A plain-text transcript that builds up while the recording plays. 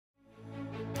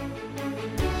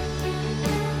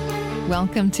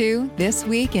Welcome to This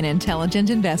Week in Intelligent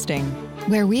Investing,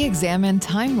 where we examine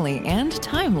timely and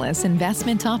timeless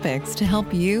investment topics to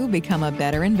help you become a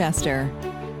better investor.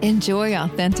 Enjoy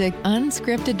authentic,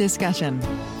 unscripted discussion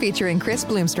featuring Chris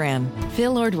Bloomstrand,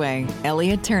 Phil Ordway,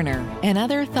 Elliot Turner, and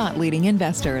other thought-leading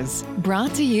investors.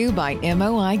 Brought to you by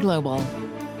MOI Global.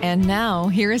 And now,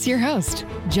 here is your host,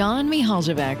 John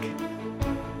Mihaljevic.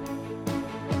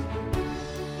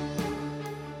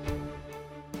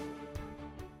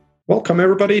 Welcome,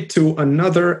 everybody, to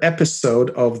another episode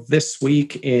of This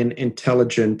Week in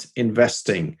Intelligent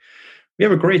Investing. We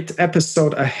have a great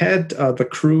episode ahead. The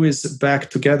crew is back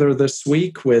together this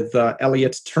week with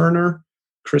Elliot Turner,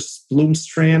 Chris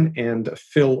Bloomstrand, and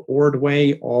Phil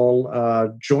Ordway, all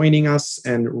joining us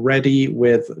and ready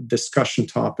with discussion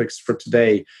topics for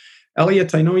today.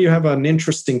 Elliot, I know you have an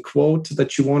interesting quote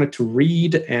that you wanted to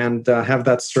read and have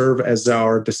that serve as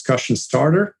our discussion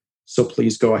starter. So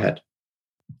please go ahead.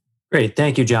 Great.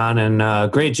 Thank you, John.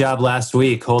 And great job last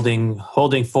week holding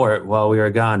fort while we were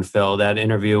gone, Phil. That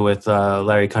interview with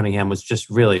Larry Cunningham was just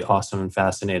really awesome and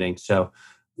fascinating. So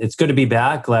it's good to be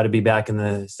back. Glad to be back in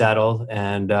the saddle.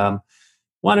 And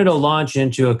wanted to launch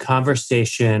into a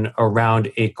conversation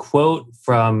around a quote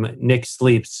from Nick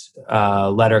Sleep's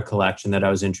letter collection that I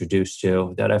was introduced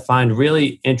to that I find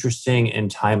really interesting and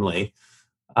timely.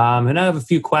 And I have a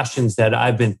few questions that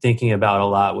I've been thinking about a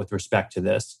lot with respect to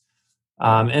this.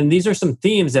 And these are some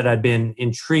themes that I've been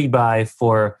intrigued by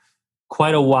for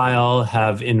quite a while,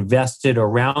 have invested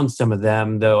around some of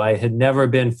them, though I had never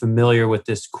been familiar with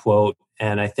this quote.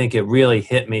 And I think it really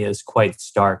hit me as quite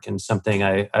stark and something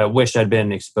I wish I'd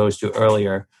been exposed to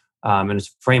earlier. And it's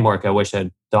a framework I wish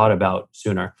I'd thought about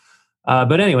sooner.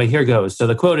 But anyway, here goes. So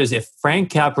the quote is, if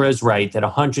Frank Capra is right that a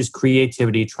hunch is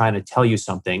creativity trying to tell you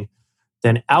something,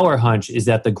 then our hunch is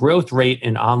that the growth rate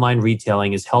in online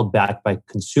retailing is held back by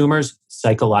consumers'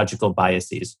 psychological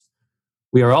biases.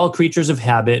 We are all creatures of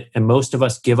habit, and most of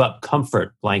us give up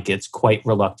comfort blankets quite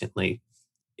reluctantly.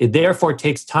 It therefore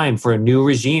takes time for a new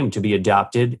regime to be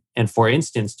adopted, and for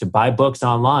instance, to buy books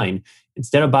online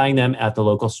instead of buying them at the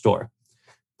local store.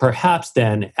 Perhaps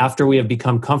then, after we have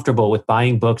become comfortable with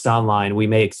buying books online, we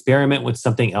may experiment with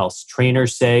something else,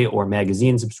 trainers say, or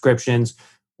magazine subscriptions,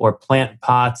 or plant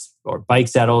pots, or bike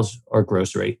saddles, or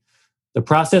grocery. The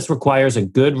process requires a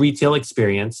good retail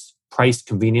experience, price,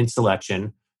 convenient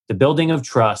selection, the building of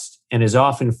trust, and is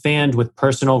often fanned with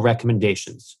personal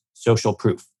recommendations, social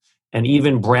proof, and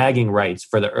even bragging rights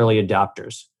for the early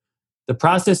adopters. The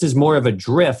process is more of a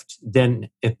drift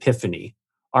than epiphany.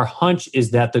 Our hunch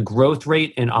is that the growth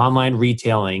rate in online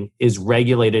retailing is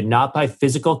regulated not by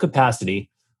physical capacity,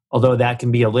 although that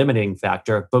can be a limiting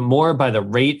factor, but more by the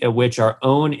rate at which our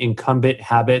own incumbent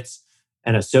habits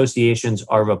and associations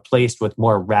are replaced with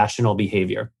more rational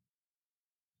behavior.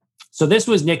 So this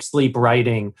was Nick Sleep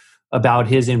writing about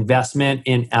his investment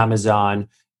in Amazon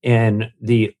in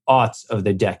the aughts of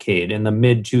the decade, in the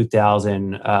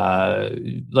mid-2000,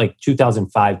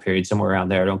 2005 period, somewhere around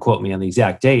there. Don't quote me on the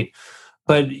exact date.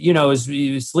 But,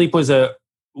 Sleep was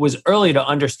early to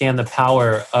understand the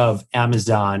power of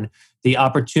Amazon, the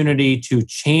opportunity to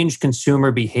change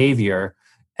consumer behavior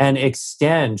and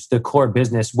extend the core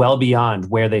business well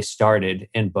beyond where they started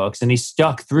in books. And he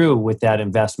stuck through with that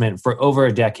investment for over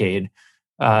a decade,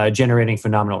 generating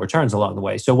phenomenal returns along the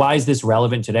way. So why is this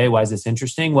relevant today? Why is this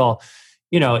interesting? Well,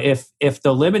 if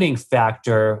the limiting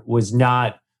factor was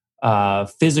not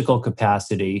physical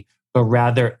capacity, but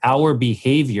rather our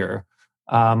behavior,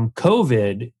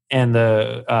 COVID and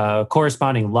the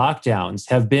corresponding lockdowns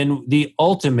have been the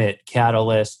ultimate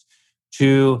catalyst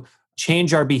to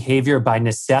change our behavior by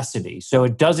necessity. So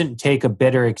it doesn't take a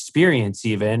bitter experience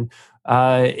even.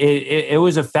 It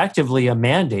was effectively a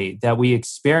mandate that we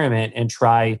experiment and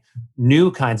try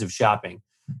new kinds of shopping.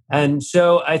 And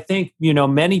so I think,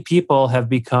 many people have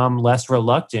become less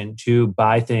reluctant to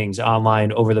buy things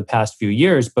online over the past few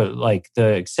years, but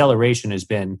the acceleration has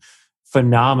been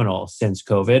phenomenal since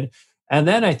COVID. And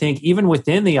then I think even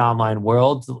within the online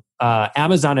world,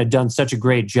 Amazon had done such a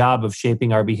great job of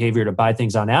shaping our behavior to buy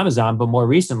things on Amazon. But more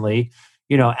recently,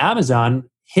 Amazon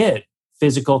hit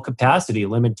physical capacity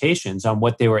limitations on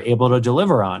what they were able to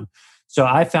deliver on. So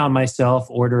I found myself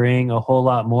ordering a whole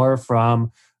lot more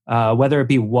from whether it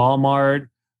be Walmart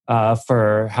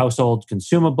for household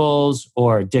consumables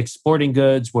or Dick's Sporting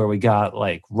Goods, where we got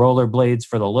rollerblades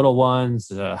for the little ones,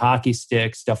 hockey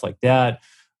sticks, stuff like that,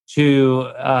 to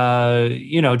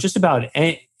just about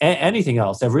anything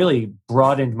else. I've really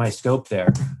broadened my scope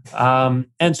there.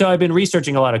 And so I've been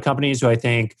researching a lot of companies who I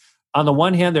think, on the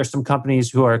one hand, there's some companies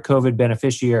who are COVID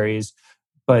beneficiaries,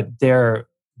 but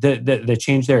the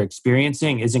change they're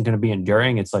experiencing isn't going to be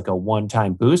enduring. It's like a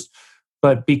one-time boost.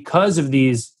 But because of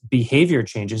these behavior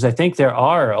changes, I think there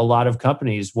are a lot of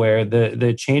companies where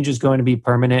the change is going to be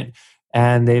permanent,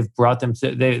 and they've brought them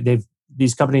to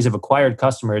these companies have acquired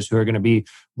customers who are going to be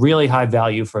really high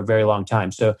value for a very long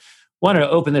time. So, wanted to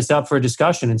open this up for a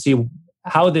discussion and see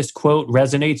how this quote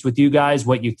resonates with you guys,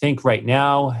 what you think right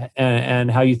now,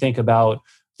 and how you think about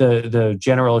the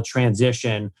general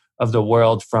transition of the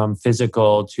world from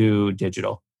physical to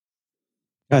digital.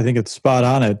 I think it's spot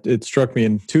on. It struck me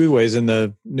in two ways in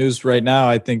the news right now.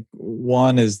 I think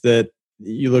one is that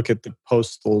you look at the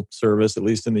postal service, at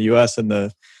least in the US, and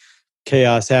the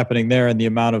chaos happening there and the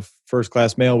amount of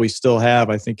first-class mail we still have.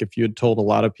 I think if you had told a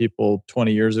lot of people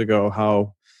 20 years ago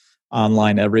how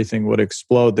online everything would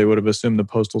explode, they would have assumed the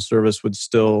postal service would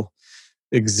still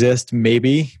exist,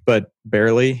 maybe, but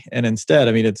barely. And instead,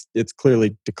 I mean, it's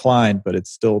clearly declined, but it's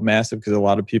still massive because a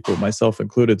lot of people, myself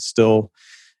included, still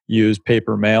use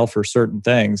paper mail for certain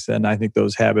things. And I think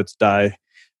those habits die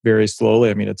very slowly.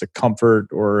 I mean, it's a comfort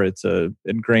or it's a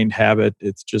ingrained habit.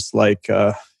 It's just like,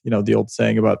 the old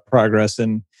saying about progress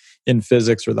in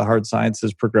physics or the hard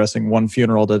sciences, progressing one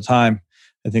funeral at a time.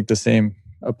 I think the same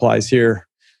applies here.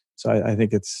 So I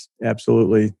think it's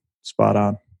absolutely spot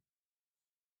on.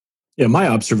 Yeah, my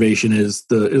observation is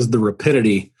the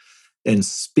rapidity and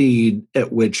speed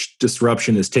at which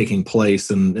disruption is taking place,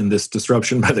 and this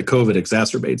disruption by the COVID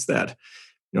exacerbates that.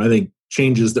 I think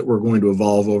changes that were going to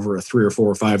evolve over a 3 or 4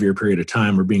 or 5 year period of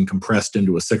time are being compressed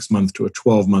into a 6-month to a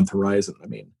 12-month horizon. I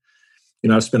mean,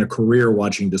 I've spent a career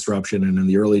watching disruption, and in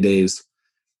the early days,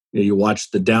 you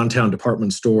watch the downtown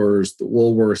department stores, the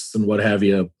Woolworths and what have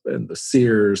you, and the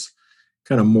Sears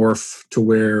kind of morph to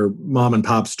where mom and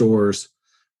pop stores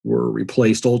were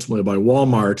replaced ultimately by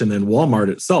Walmart, and then Walmart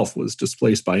itself was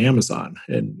displaced by Amazon.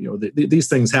 And these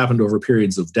things happened over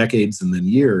periods of decades and then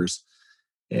years.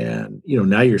 And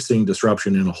now you're seeing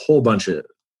disruption in a whole bunch of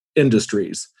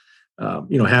industries,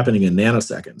 happening in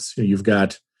nanoseconds. You've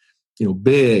got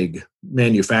big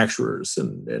manufacturers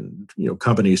and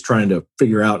companies trying to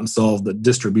figure out and solve the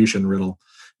distribution riddle.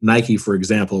 Nike, for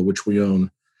example, which we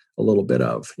own a little bit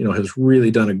of, has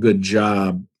really done a good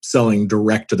job selling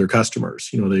direct to their customers.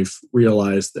 They've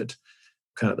realized that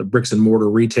kind of the bricks and mortar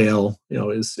retail,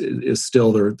 is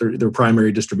still their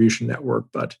primary distribution network,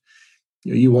 but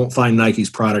you won't find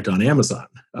Nike's product on Amazon.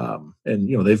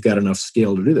 And they've got enough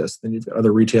scale to do this. Then you've got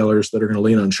other retailers that are going to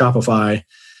lean on Shopify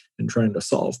and trying to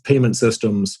solve payment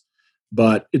systems.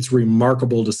 But it's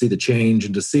remarkable to see the change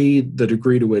and to see the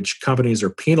degree to which companies are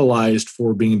penalized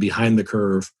for being behind the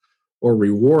curve or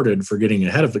rewarded for getting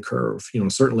ahead of the curve,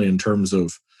 certainly in terms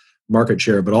of market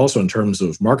share, but also in terms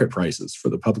of market prices for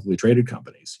the publicly traded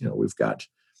companies. We've got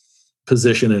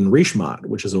position in Richemont,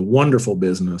 which is a wonderful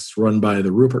business run by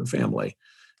the Rupert family,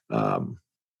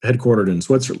 headquartered in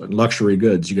Switzerland, luxury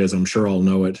goods. You guys, I'm sure all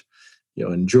know it.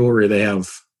 In jewelry, they have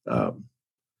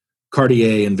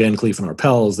Cartier and Van Cleef &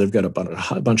 Arpels. They've got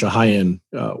a bunch of high-end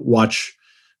watch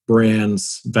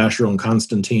brands, Vacheron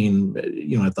Constantin,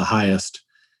 at the highest.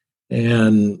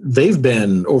 And they've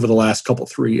been, over the last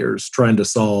 3 years, trying to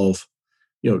solve,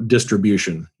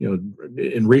 distribution.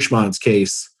 In Richemont's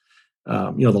case,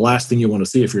 the last thing you want to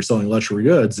see if you're selling luxury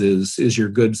goods is your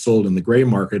goods sold in the gray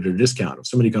market at a discount. If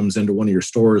somebody comes into one of your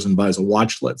stores and buys a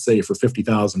watch, let's say for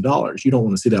 $50,000, you don't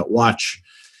want to see that watch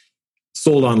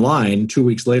sold online 2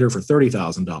 weeks later for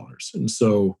 $30,000. And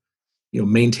so,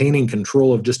 maintaining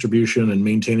control of distribution and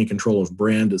maintaining control of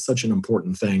brand is such an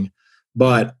important thing.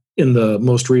 But in the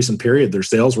most recent period, their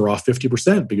sales were off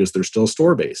 50% because they're still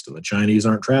store-based and the Chinese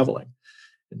aren't traveling.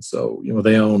 And so,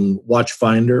 they own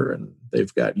Watchfinder and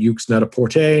they've got Yoox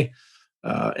Net-a-Porter,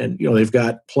 and, they've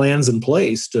got plans in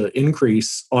place to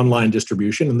increase online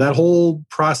distribution and that whole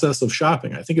process of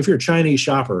shopping. I think if you're a Chinese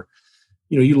shopper,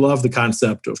 you love the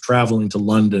concept of traveling to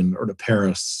London or to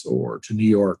Paris or to New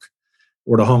York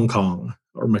or to Hong Kong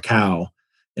or Macau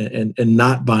and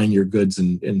not buying your goods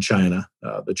in China.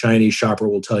 The Chinese shopper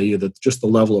will tell you that just the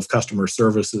level of customer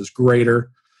service is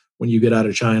greater when you get out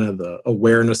of China. The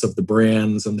awareness of the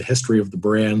brands and the history of the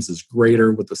brands is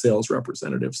greater with the sales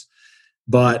representatives.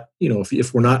 But,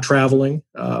 if we're not traveling,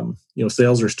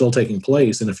 sales are still taking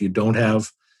place. And if you don't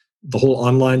have the whole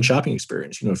online shopping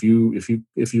experience, if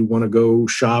you want to go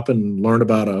shop and learn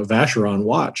about a Vacheron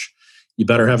watch, you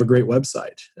better have a great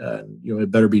website. It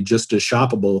better be just as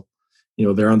shoppable,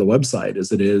 there on the website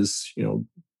as it is,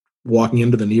 walking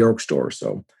into the New York store.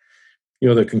 So,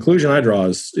 the conclusion I draw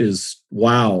is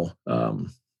wow,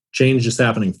 change is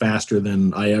happening faster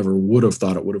than I ever would have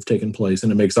thought it would have taken place.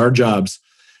 And it makes our jobs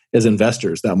as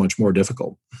investors that much more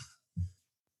difficult.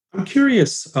 I'm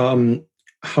curious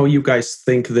how you guys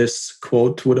think this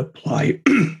quote would apply,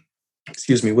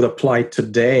 would apply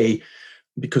today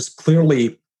because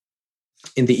clearly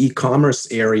in the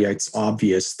e-commerce area, it's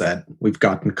obvious that we've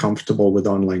gotten comfortable with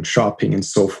online shopping and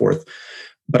so forth.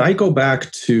 But I go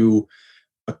back to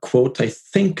a quote, I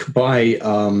think, by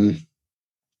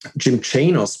Jim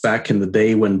Chanos back in the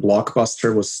day when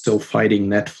Blockbuster was still fighting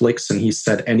Netflix. And he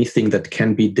said, anything that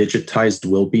can be digitized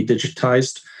will be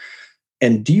digitized.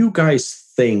 And do you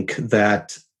guys think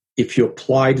that if you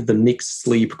applied the Nick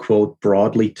Sleep quote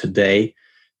broadly today,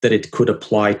 that it could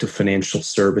apply to financial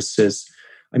services?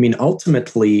 I mean,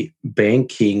 ultimately,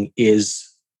 banking is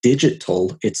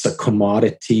digital. It's a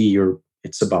commodity,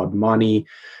 it's about money,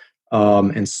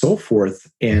 and so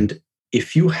forth. And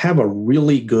if you have a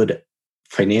really good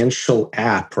financial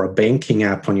app or a banking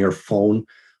app on your phone,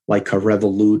 like a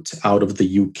Revolut out of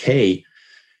the UK,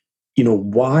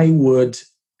 why would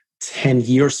 10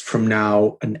 years from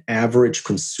now an average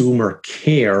consumer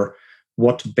care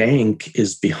what bank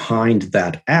is behind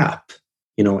that app?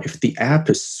 If the app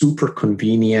is super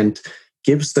convenient,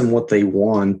 gives them what they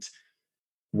want,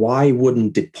 why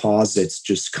wouldn't deposits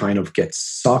just kind of get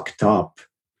sucked up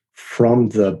from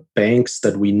the banks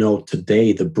that we know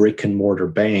today, the brick and mortar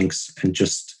banks, and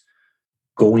just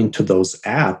go into those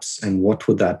apps? And what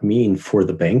would that mean for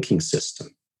the banking system?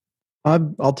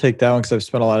 I'll take that one because I've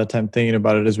spent a lot of time thinking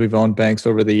about it as we've owned banks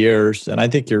over the years. And I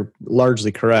think you're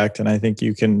largely correct. And I think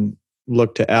you can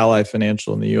look to Ally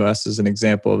Financial in the US as an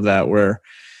example of that, where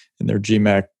in their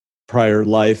GMAC prior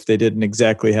life, they didn't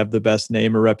exactly have the best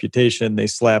name or reputation. They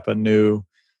slap a new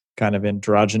kind of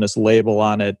androgynous label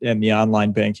on it, and the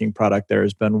online banking product there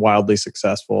has been wildly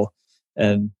successful.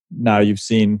 And now you've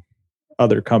seen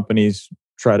other companies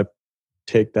try to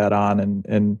take that on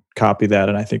and copy that,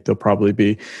 and I think they'll probably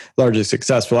be largely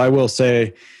successful. I will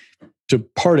say, to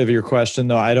part of your question,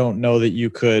 though, I don't know that you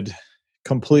could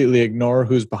completely ignore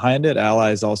who's behind it.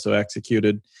 Ally's also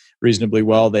executed reasonably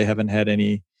well. They haven't had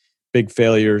any big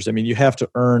failures. I mean, you have to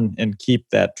earn and keep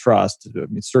that trust. I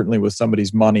mean, certainly with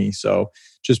somebody's money. So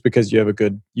just because you have a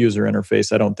good user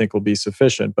interface, I don't think will be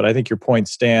sufficient. But I think your point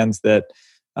stands that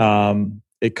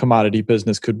a commodity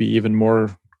business could be even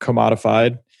more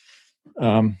commodified,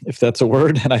 if that's a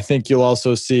word. And I think you'll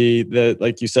also see that,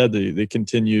 like you said, the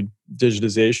continued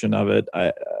digitization of it.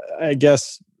 I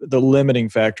guess the limiting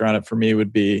factor on it for me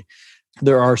would be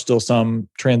there are still some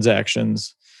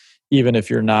transactions, even if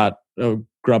you're not a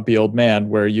grumpy old man,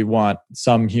 where you want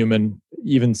some human,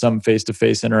 even some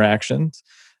face-to-face interactions.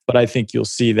 But I think you'll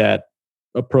see that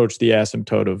approach the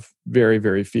asymptote of very,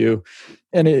 very few.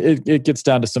 And it gets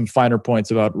down to some finer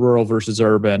points about rural versus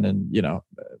urban and,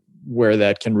 where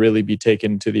that can really be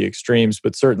taken to the extremes.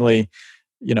 But certainly,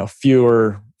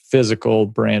 fewer physical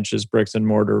branches, bricks and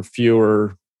mortar,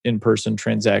 fewer in-person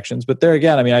transactions. But there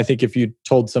again, I mean, I think if you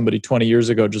told somebody 20 years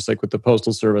ago, just like with the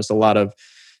Postal Service, a lot of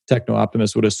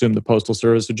techno-optimists would assume the Postal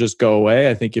Service would just go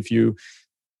away. I think if you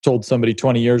told somebody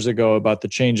 20 years ago about the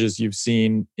changes you've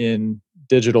seen in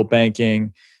digital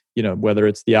banking, whether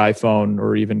it's the iPhone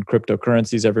or even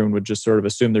cryptocurrencies, everyone would just sort of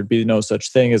assume there'd be no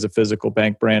such thing as a physical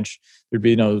bank branch. There'd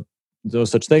be no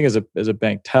such thing as a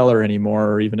bank teller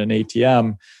anymore, or even an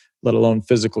ATM, let alone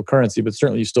physical currency. But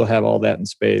certainly you still have all that in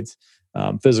spades.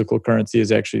 Physical currency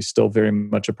is actually still very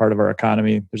much a part of our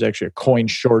economy. There's actually a coin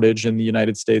shortage in the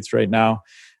United States right now,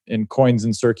 and coins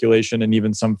in circulation, and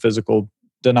even some physical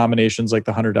denominations like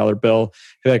the $100 bill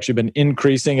have actually been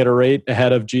increasing at a rate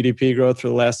ahead of GDP growth for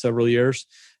the last several years.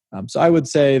 So I would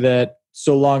say that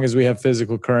so long as we have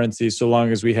physical currency, so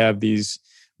long as we have these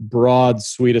broad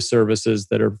suite of services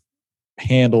that are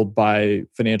handled by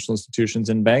financial institutions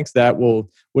and banks, that will,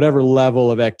 whatever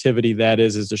level of activity that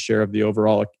is as a share of the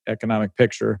overall economic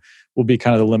picture, will be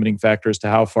kind of the limiting factor as to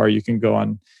how far you can go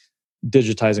on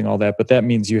digitizing all that. But that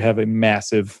means you have a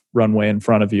massive runway in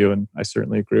front of you. And I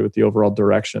certainly agree with the overall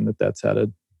direction that that's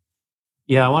headed.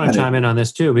 Yeah, I want to chime in on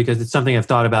this too, because it's something I've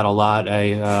thought about a lot.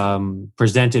 I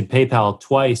presented PayPal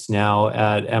twice now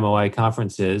at MOI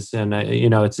conferences. And,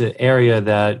 it's an area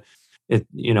that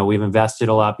we've invested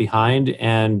a lot behind,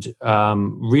 and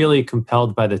really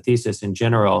compelled by the thesis in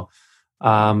general.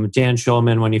 Dan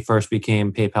Schulman, when he first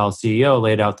became PayPal CEO,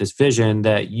 laid out this vision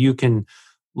that you can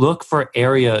look for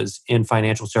areas in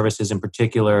financial services in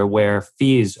particular where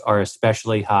fees are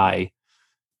especially high.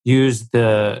 Use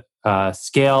the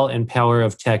scale and power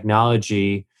of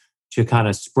technology to kind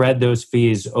of spread those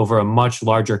fees over a much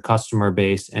larger customer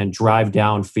base and drive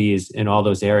down fees in all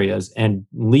those areas and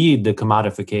lead the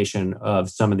commodification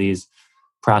of some of these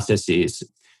processes.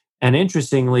 And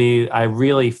interestingly, I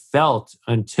really felt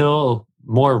until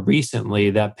more recently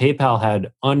that PayPal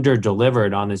had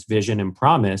under-delivered on this vision and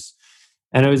promise.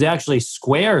 And it was actually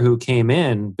Square who came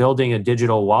in building a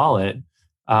digital wallet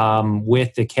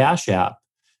with the Cash App.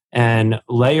 and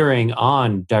layering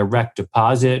on direct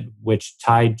deposit, which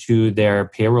tied to their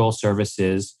payroll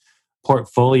services,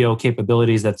 portfolio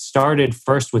capabilities that started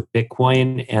first with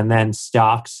Bitcoin and then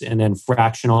stocks and then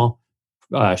fractional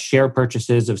share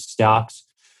purchases of stocks,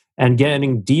 and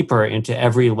getting deeper into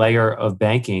every layer of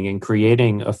banking and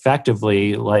creating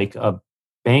effectively like a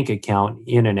bank account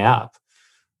in an app.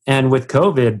 And with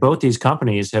COVID, both these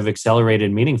companies have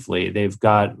accelerated meaningfully. They've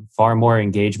got far more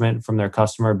engagement from their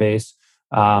customer base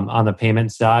on the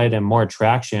payment side and more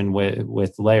traction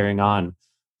with layering on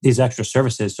these extra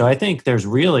services. So I think there's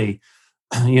really,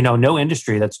 no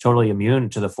industry that's totally immune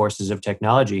to the forces of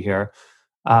technology here.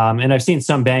 And I've seen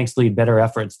some banks lead better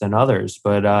efforts than others,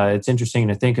 but it's interesting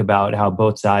to think about how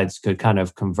both sides could kind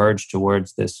of converge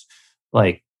towards this,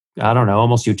 like, I don't know,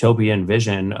 almost utopian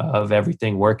vision of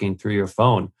everything working through your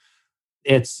phone.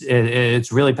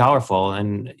 It's really powerful,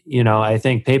 and I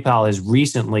think PayPal has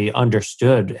recently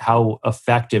understood how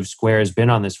effective Square has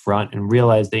been on this front and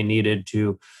realized they needed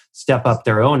to step up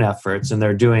their own efforts, and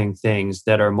they're doing things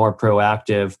that are more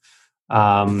proactive,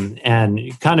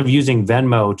 and kind of using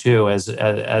Venmo too as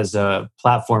a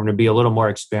platform to be a little more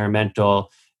experimental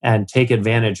and take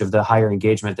advantage of the higher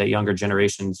engagement that younger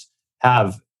generations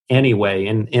have anyway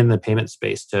in the payment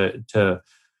space to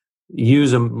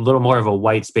use a little more of a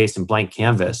white space and blank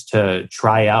canvas to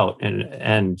try out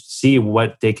and see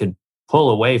what they could pull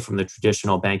away from the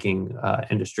traditional banking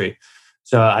industry.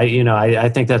 So I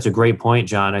think that's a great point,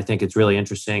 John. I think it's really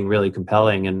interesting, really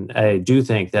compelling, and I do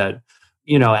think that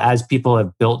as people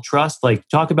have built trust, like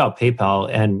talk about PayPal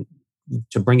and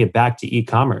to bring it back to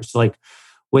e-commerce, like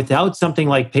without something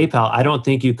like PayPal, I don't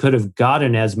think you could have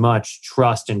gotten as much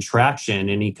trust and traction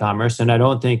in e-commerce, and I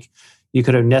don't think you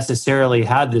could have necessarily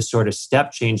had this sort of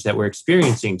step change that we're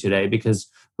experiencing today, because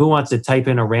who wants to type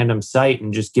in a random site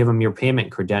and just give them your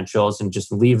payment credentials and just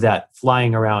leave that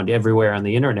flying around everywhere on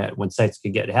the internet when sites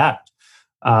could get hacked?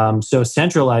 So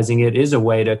centralizing it is a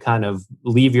way to kind of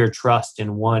leave your trust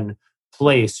in one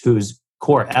place whose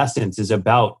core essence is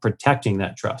about protecting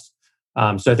that trust.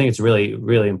 So I think it's a really,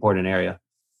 really important area.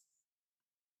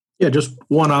 Yeah, just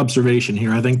one observation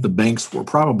here. I think the banks were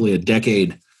probably a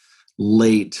decade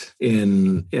late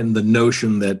in the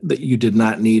notion that you did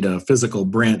not need a physical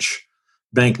branch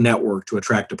bank network to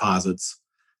attract deposits.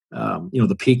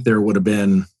 The peak there would have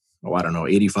been,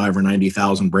 85 or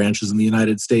 90,000 branches in the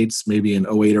United States, maybe in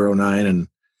 08 or 09, and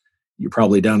you're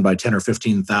probably down by 10 or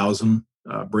 15,000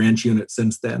 branch units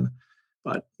since then.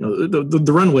 But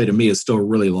the runway to me is still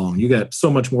really long. You got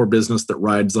so much more business that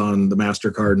rides on the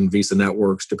MasterCard and Visa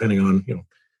networks, depending on,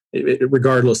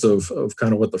 regardless of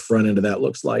kind of what the front end of that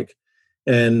looks like.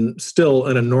 And still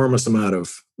an enormous amount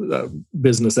of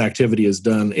business activity is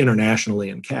done internationally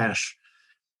in cash.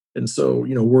 And so,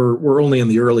 we're only in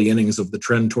the early innings of the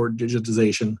trend toward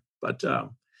digitization. But,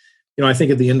 I think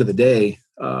at the end of the day,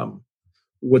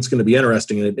 what's going to be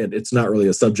interesting, and it's not really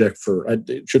a subject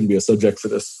it shouldn't be a subject for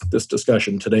this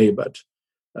discussion today, but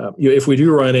if we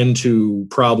do run into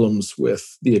problems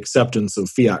with the acceptance of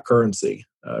fiat currency,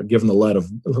 given the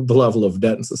level of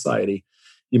debt in society,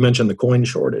 you mentioned the coin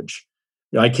shortage.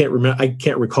 I can't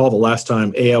recall the last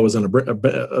time I was in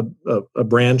a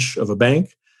branch of a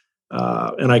bank,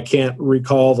 and I can't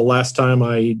recall the last time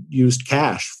I used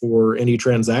cash for any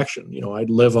transaction. I'd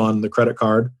live on the credit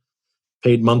card,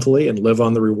 paid monthly, and live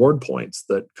on the reward points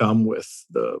that come with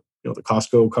the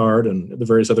Costco card and the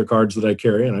various other cards that I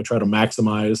carry. And I try to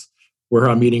maximize where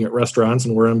I'm eating at restaurants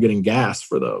and where I'm getting gas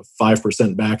for the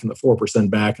 5% back and the 4%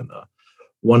 back and the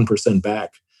 1%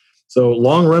 back. So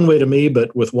long runway to me,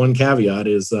 but with one caveat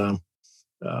is, I'll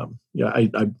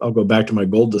go back to my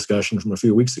gold discussion from a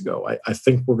few weeks ago. I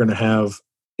think we're going to have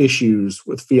issues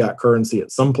with fiat currency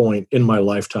at some point in my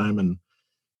lifetime. And,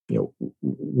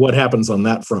 what happens on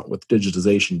that front with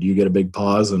digitization? Do you get a big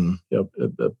pause and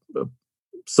a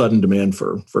sudden demand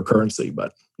for currency?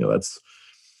 But, that's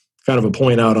kind of a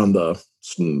point out on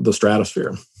the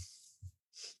stratosphere.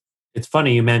 It's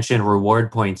funny you mentioned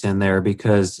reward points in there,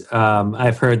 because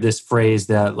I've heard this phrase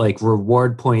that like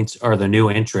reward points are the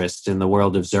new interest in the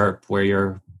world of ZIRP, where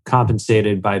you're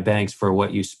compensated by banks for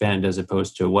what you spend as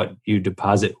opposed to what you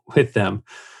deposit with them.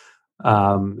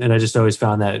 And I just always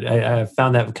found that I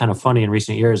found that kind of funny in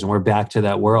recent years, and we're back to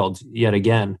that world yet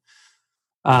again.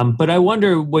 But I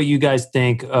wonder what you guys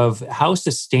think of how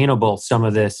sustainable some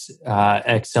of this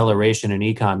acceleration in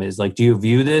e-com is. Like, do you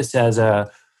view this as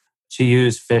to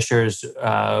use Fisher's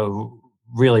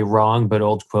really wrong but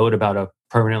old quote about a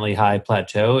permanently high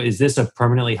plateau? Is this a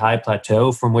permanently high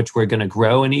plateau from which we're going to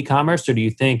grow in e-commerce? Or do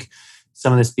you think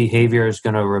some of this behavior is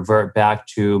going to revert back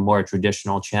to more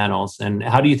traditional channels? And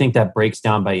how do you think that breaks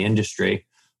down by industry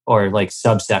or like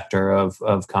subsector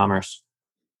of commerce?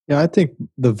 Yeah, I think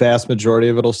the vast majority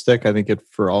of it'll stick. I think it,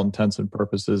 for all intents and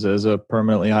purposes, is a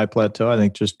permanently high plateau. I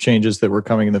think just changes that were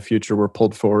coming in the future were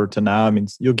pulled forward to now. I mean,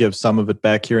 you'll give some of it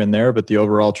back here and there, but the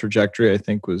overall trajectory, I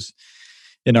think, was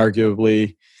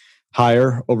inarguably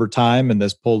higher over time, and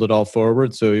this pulled it all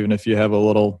forward. So even if you have a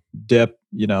little dip,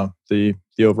 the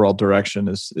overall direction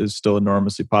is still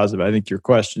enormously positive. I think your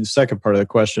question, the second part of the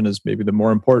question, is maybe the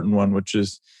more important one, which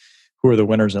is who are the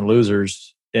winners and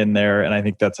losers in there? And I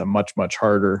think that's a much, much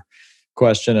harder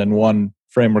question. And one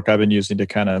framework I've been using to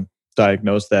kind of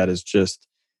diagnose that is just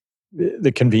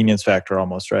the convenience factor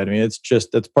almost, right? I mean,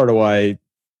 that's part of why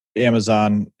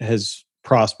Amazon has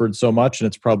prospered so much. And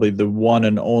it's probably the one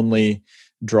and only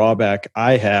drawback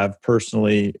I have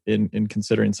personally in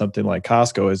considering something like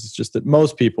Costco is it's just that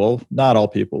most people, not all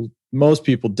people, most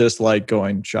people dislike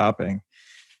going shopping.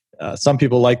 Some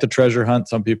people like the treasure hunt.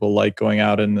 Some people like going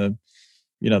out in the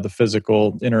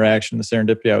physical interaction, the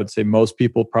serendipity. I would say most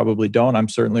people probably don't. I'm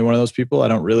certainly one of those people. I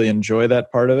don't really enjoy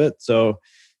that part of it. So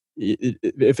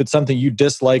if it's something you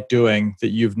dislike doing that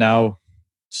you've now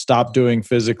stopped doing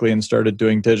physically and started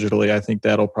doing digitally, I think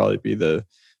that'll probably be the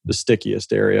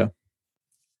stickiest area.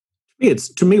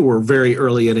 To me, we're very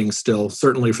early innings still,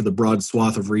 certainly for the broad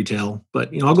swath of retail.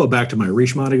 But I'll go back to my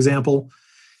Richemont example.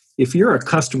 If you're a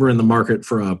customer in the market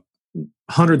for a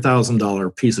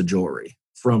 $100,000 piece of jewelry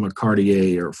from a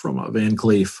Cartier or from a Van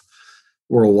Cleef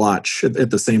or a watch at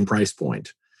the same price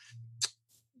point,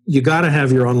 you got to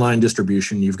have your online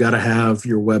distribution. You've got to have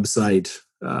your website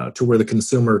to where the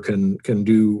consumer can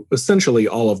do essentially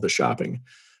all of the shopping.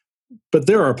 But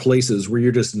there are places where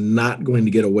you're just not going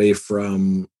to get away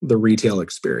from the retail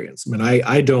experience. I mean,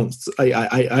 I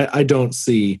don't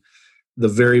see the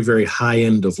very, very high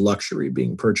end of luxury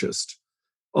being purchased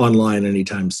online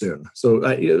anytime soon. So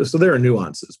there are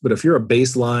nuances. But if you're a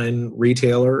baseline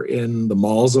retailer in the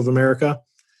malls of America,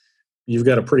 you've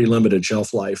got a pretty limited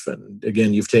shelf life. And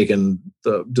again, you've taken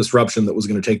the disruption that was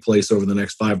going to take place over the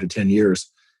next 5 to 10 years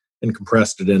and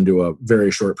compressed it into a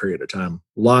very short period of time.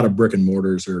 A lot of brick and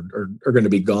mortars are going to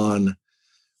be gone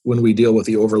when we deal with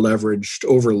the over-leveraged,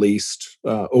 over-leased,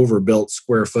 overbuilt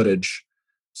square footage,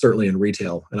 certainly in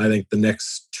retail. And I think the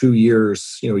next 2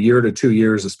 years, year to 2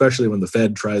 years, especially when the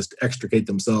Fed tries to extricate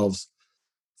themselves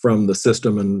from the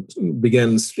system and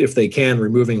begins, if they can,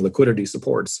 removing liquidity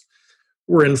supports,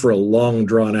 we're in for a long,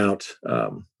 drawn-out,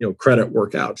 credit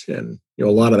workout. And a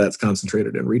lot of that's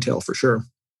concentrated in retail for sure.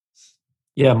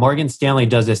 Yeah, Morgan Stanley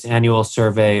does this annual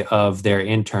survey of their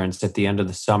interns at the end of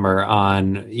the summer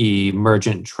on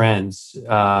emergent trends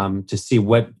to see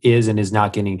what is and is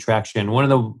not getting traction. One of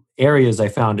the areas I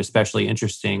found especially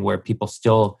interesting where people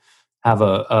still have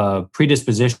a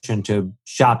predisposition to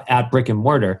shop at brick and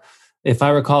mortar. If I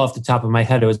recall off the top of my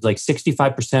head, it was like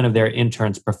 65% of their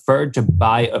interns preferred to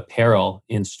buy apparel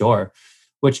in store,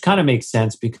 which kind of makes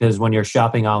sense because when you're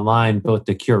shopping online, both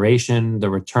the curation,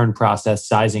 the return process,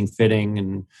 sizing, fitting,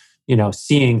 and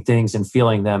seeing things and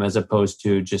feeling them as opposed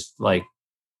to just like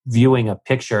viewing a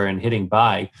picture and hitting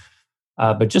buy.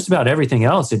 But just about everything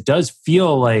else, it does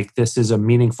feel like this is a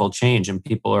meaningful change and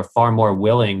people are far more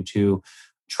willing to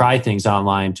try things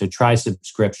online, to try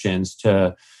subscriptions,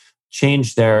 to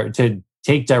to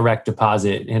take direct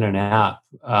deposit in an app.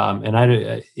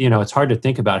 And it's hard to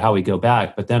think about how we go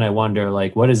back, but then I wonder,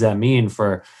 like, what does that mean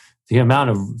for the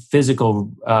amount of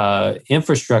physical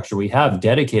infrastructure we have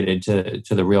dedicated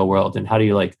to the real world? And how do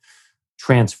you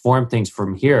transform things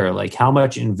from here? Like, how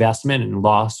much investment and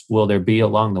loss will there be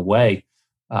along the way?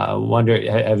 Wonder,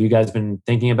 have you guys been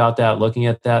thinking about that, looking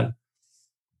at that?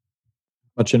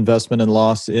 Much investment and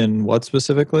loss in what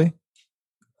specifically?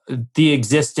 The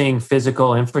existing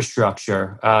physical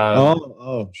infrastructure.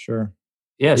 Sure.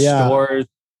 Yeah, stores,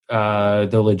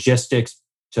 the logistics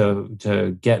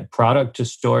to get product to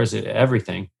stores,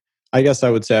 everything. I guess I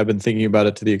would say I've been thinking about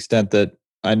it to the extent that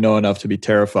I know enough to be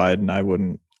terrified, and I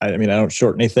don't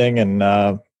short anything,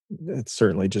 and it's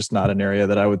certainly just not an area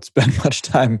that I would spend much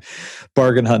time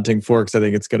bargain hunting for, because I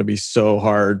think it's going to be so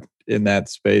hard in that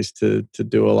space to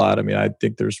do a lot. I mean, I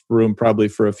think there's room probably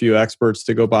for a few experts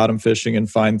to go bottom fishing and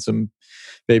find some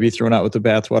baby thrown out with the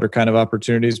bathwater kind of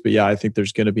opportunities. But yeah, I think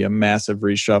there's going to be a massive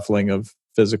reshuffling of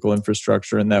physical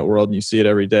infrastructure in that world. And you see it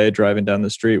every day driving down the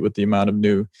street with the amount of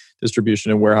new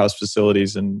distribution and warehouse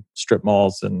facilities and strip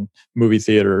malls and movie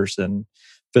theaters and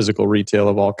physical retail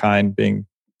of all kind being,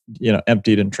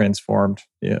 emptied and transformed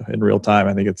in real time.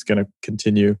 I think it's going to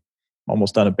continue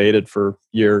almost unabated for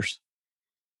years.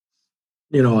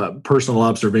 A personal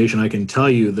observation, I can tell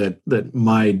you that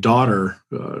my daughter,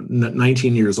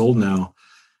 19 years old now,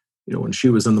 when she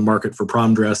was in the market for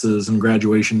prom dresses and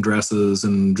graduation dresses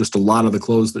and just a lot of the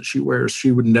clothes that she wears,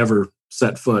 she would never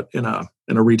set foot in a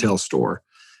retail store.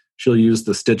 She'll use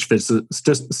the Stitch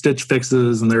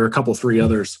Fixes, and there are a couple, 3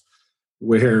 others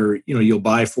where you'll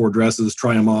buy 4 dresses,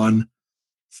 try them on,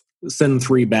 send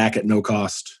 3 back at no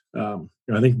cost.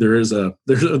 I think there's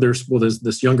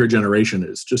this younger generation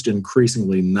is just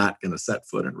increasingly not going to set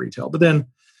foot in retail. But then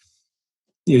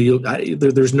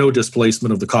there's no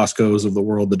displacement of the Costco's of the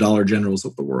world, the Dollar Generals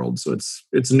of the world. So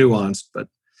it's nuanced, but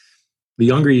the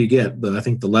younger you get, I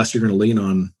think the less you're going to lean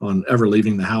on ever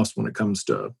leaving the house when it comes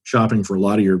to shopping for a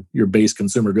lot of your base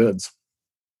consumer goods.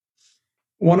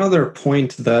 One other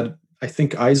point that I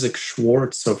think Isaac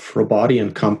Schwartz of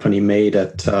Robati & Company made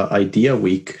at Idea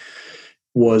Week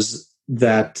was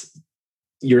that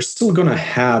you're still going to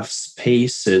have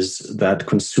spaces that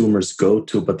consumers go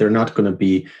to, but they're not going to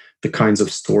be the kinds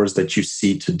of stores that you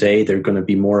see today. They're going to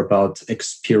be more about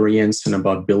experience and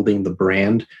about building the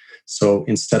brand. So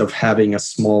instead of having a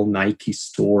small Nike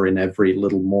store in every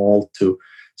little mall to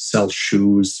sell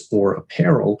shoes or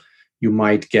apparel, you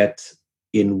might get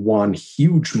in one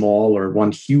huge mall or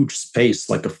one huge space,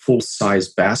 like a full-size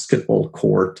basketball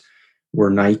court, where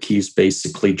Nike is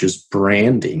basically just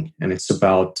branding. And it's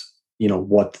about,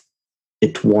 what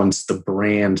it wants the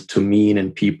brand to mean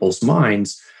in people's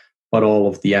minds, but all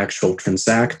of the actual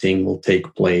transacting will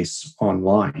take place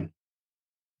online.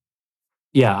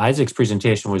 Yeah, Isaac's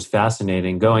presentation was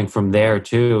fascinating. Going from there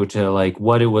too to like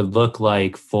what it would look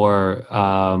like for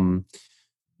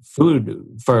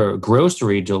food, for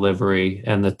grocery delivery,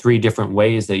 and the 3 different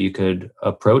ways that you could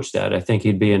approach that. I think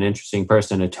he'd be an interesting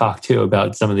person to talk to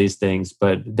about some of these things.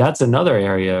 But that's another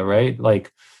area, right?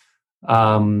 Like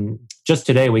just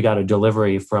today, we got a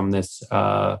delivery from this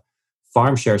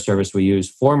farm share service we use.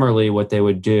 Formerly, what they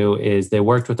would do is they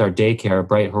worked with our daycare,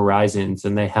 Bright Horizons,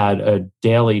 and they had a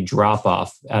daily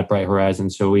drop-off at Bright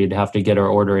Horizons. So we'd have to get our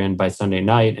order in by Sunday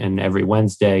night, and every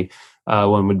Wednesday,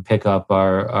 when we'd pick up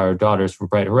our daughters from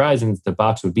Bright Horizons, the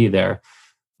box would be there.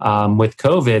 With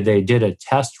COVID, they did a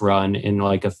test run in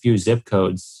like a few zip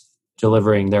codes,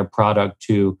 delivering their product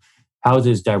to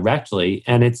houses directly.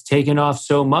 And it's taken off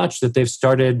so much that they've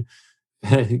started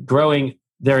growing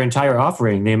their entire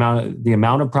offering, the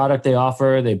amount of product they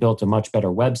offer. They built a much better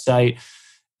website.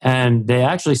 And they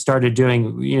actually started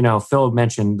doing, Phil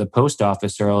mentioned the post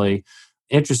office early.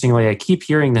 Interestingly, I keep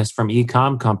hearing this from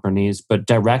e-com companies, but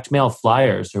direct mail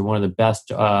flyers are one of the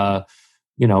best,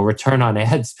 return on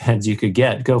ad spends you could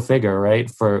get. Go figure,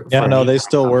 right? They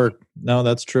still work. No,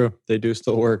 that's true. They do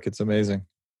still work. It's amazing.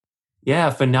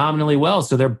 Yeah, phenomenally well.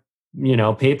 So they're,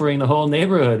 papering the whole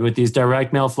neighborhood with these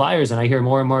direct mail flyers. And I hear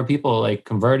more and more people like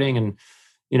converting, and,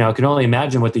 I can only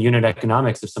imagine what the unit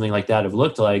economics of something like that have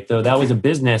looked like, though that was a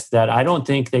business that I don't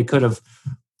think they could have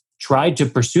tried to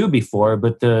pursue before,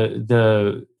 but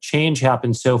the change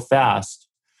happened so fast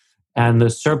and the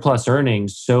surplus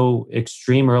earnings so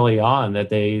extreme early on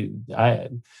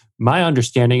that my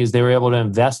understanding is they were able to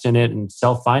invest in it and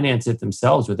self-finance it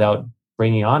themselves without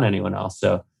bringing on anyone else.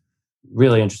 So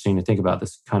really interesting to think about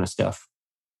this kind of stuff.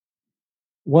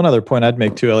 One other point I'd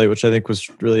make too, Elliot, which I think was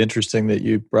really interesting that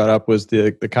you brought up, was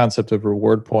the concept of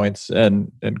reward points.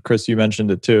 And Chris, you mentioned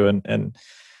it too. And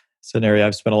it's an area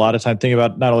I've spent a lot of time thinking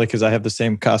about, not only because I have the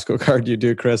same Costco card you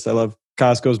do, Chris. I love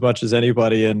Costco as much as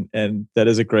anybody, and that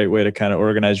is a great way to kind of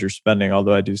organize your spending,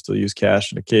 although I do still use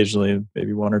cash and occasionally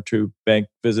maybe 1 or 2 bank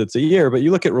visits a year. But you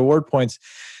look at reward points,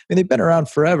 I mean, they've been around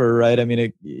forever, right? I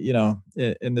mean,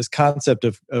 and this concept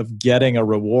of getting a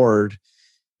reward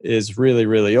is really,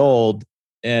 really old,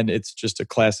 and it's just a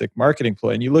classic marketing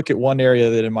ploy. And you look at one area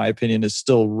that, in my opinion, is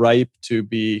still ripe to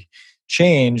be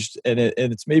changed, and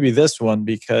it's maybe this one,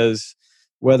 because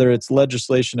whether it's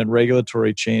legislation and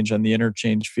regulatory change on the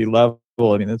interchange fee level,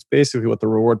 I mean, that's basically what the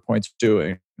reward point's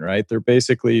doing, right? They're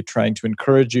basically trying to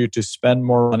encourage you to spend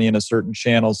more money in a certain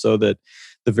channel so that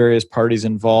the various parties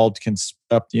involved can split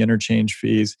up the interchange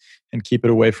fees and keep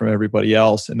it away from everybody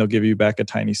else, and they'll give you back a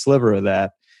tiny sliver of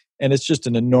that. And it's just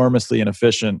an enormously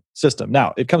inefficient system.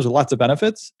 Now, it comes with lots of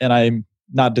benefits, and I'm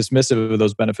not dismissive of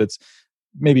those benefits.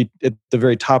 Maybe at the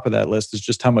very top of that list is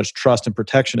just how much trust and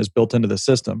protection is built into the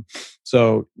system.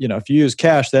 So, if you use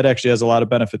cash, that actually has a lot of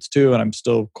benefits too. And I'm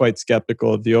still quite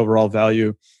skeptical of the overall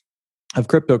value of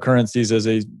cryptocurrencies as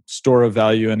a store of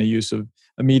value and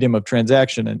a medium of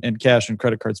transaction. And cash and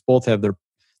credit cards both have their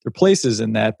places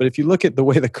in that. But if you look at the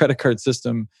way the credit card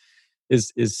system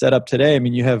is set up today, I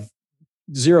mean, you have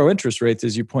zero interest rates,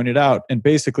 as you pointed out, and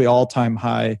basically all-time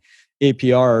high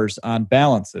APRs on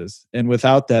balances. And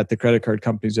without that, the credit card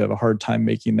companies have a hard time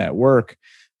making that work.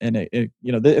 and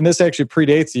and this actually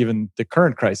predates even the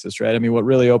current crisis, right? I mean, what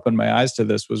really opened my eyes to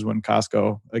this was when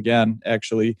Costco again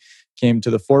actually came to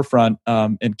the forefront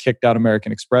and kicked out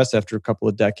American Express after a couple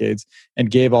of decades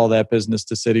and gave all that business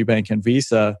to Citibank and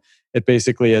Visa. It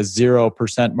basically has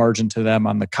 0% margin to them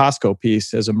on the Costco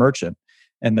piece as a merchant.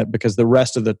 And that because the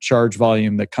rest of the charge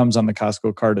volume that comes on the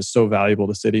Costco card is so valuable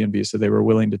to Citi and Visa, they were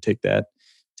willing to take that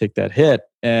hit.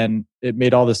 And it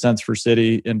made all the sense for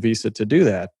Citi and Visa to do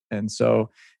that. And so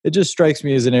it just strikes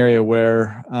me as an area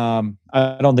where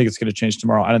I don't think it's going to change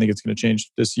tomorrow. I don't think it's going to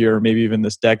change this year, maybe even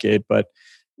this decade. But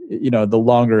the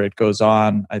longer it goes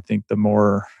on, I think the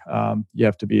more you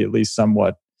have to be at least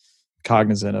somewhat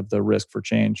cognizant of the risk for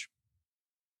change.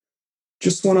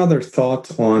 Just one other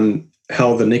thought on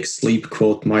how the Nick Sleep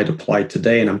quote might apply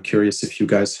today. And I'm curious if you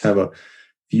guys have a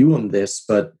view on this,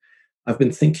 but I've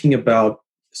been thinking about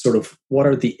sort of what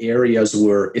are the areas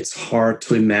where it's hard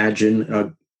to imagine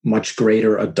a much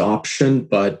greater adoption,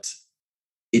 but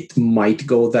it might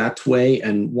go that way.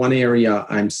 And one area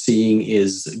I'm seeing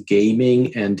is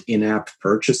gaming and in-app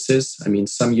purchases. I mean,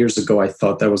 some years ago, I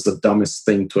thought that was the dumbest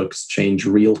thing to exchange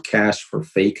real cash for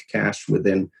fake cash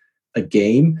within a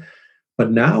game.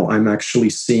 But now I'm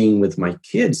actually seeing with my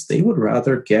kids, they would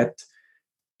rather get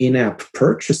in-app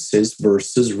purchases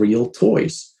versus real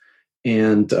toys.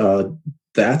 And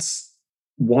that's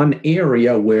one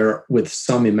area where, with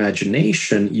some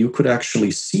imagination, you could actually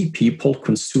see people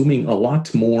consuming a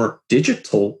lot more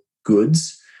digital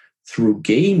goods through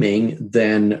gaming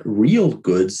than real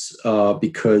goods,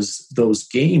 because those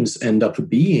games end up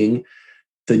being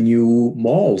the new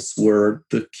malls where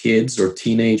the kids or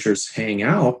teenagers hang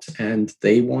out, and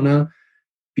they want to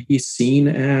be seen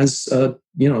as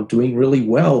doing really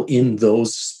well in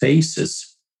those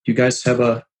spaces. Do you guys have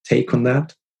a take on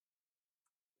that?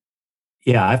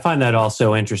 Yeah, I find that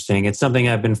also interesting. It's something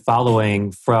I've been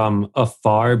following from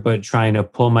afar, but trying to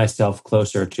pull myself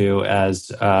closer to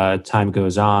as time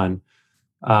goes on.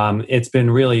 It's been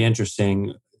really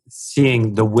interesting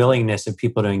seeing the willingness of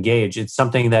people to engage. It's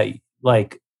something that,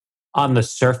 like, on the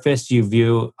surface,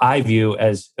 I view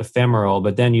as ephemeral,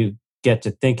 but then you get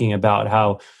to thinking about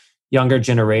how younger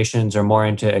generations are more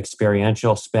into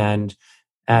experiential spend,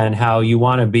 and how you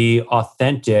want to be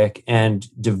authentic and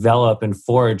develop and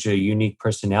forge a unique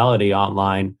personality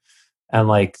online. And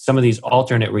like some of these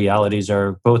alternate realities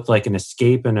are both like an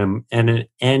escape and an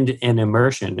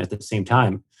immersion at the same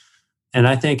time. And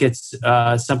I think it's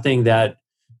something that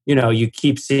you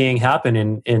keep seeing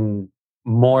happen in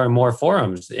more and more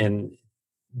forums in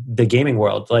the gaming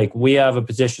world. Like, we have a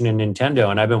position in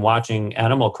Nintendo, and I've been watching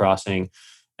Animal Crossing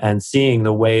and seeing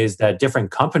the ways that different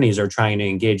companies are trying to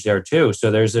engage there too. So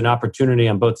there's an opportunity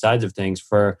on both sides of things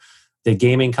for the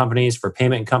gaming companies, for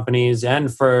payment companies,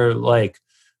 and for like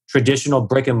traditional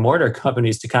brick and mortar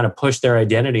companies to kind of push their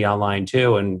identity online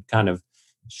too, and kind of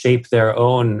shape their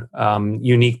own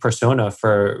unique persona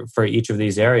for each of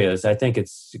these areas. I think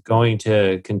it's going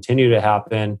to continue to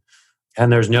happen. And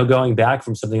there's no going back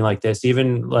from something like this.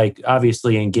 Even like,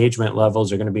 obviously, engagement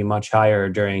levels are going to be much higher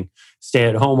during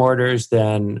stay-at-home orders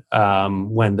than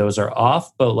when those are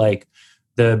off. But like,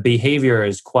 the behavior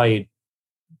is quite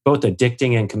both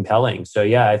addicting and compelling. So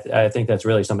yeah, I think that's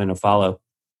really something to follow.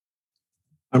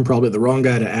 I'm probably the wrong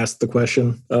guy to ask the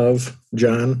question of,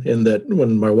 John, in that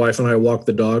when my wife and I walk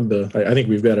the dog, I think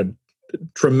we've got a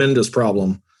tremendous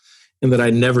problem in that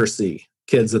I never see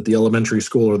kids at the elementary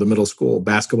school or the middle school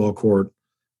basketball court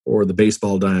or the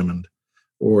baseball diamond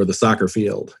or the soccer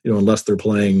field, unless they're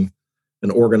playing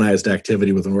an organized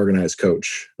activity with an organized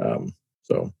coach.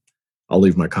 So I'll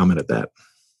leave my comment at that.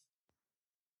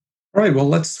 All right, well,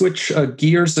 let's switch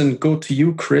gears and go to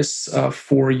you, Chris,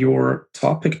 for your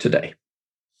topic today.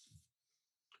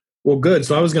 Well, good.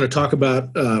 So I was going to talk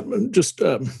about just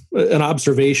an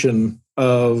observation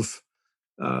of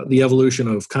the evolution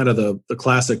of kind of the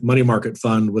classic money market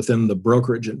fund within the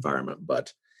brokerage environment.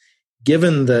 But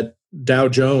given that Dow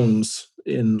Jones,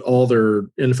 in all their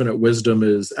infinite wisdom,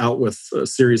 is out with a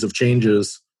series of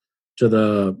changes to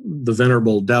the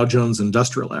venerable Dow Jones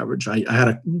Industrial Average, I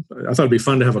thought it'd be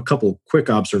fun to have a couple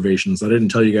quick observations. I didn't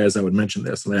tell you guys I would mention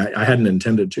this, and I hadn't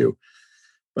intended to.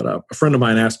 But a friend of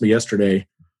mine asked me yesterday,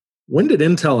 when did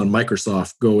Intel and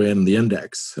Microsoft go in the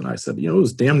index? And I said, it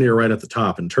was damn near right at the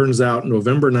top. And turns out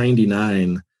November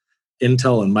 99,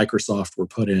 Intel and Microsoft were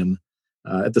put in.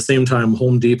 At the same time,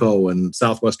 Home Depot and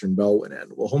Southwestern Bell went in.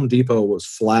 Well, Home Depot was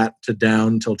flat to down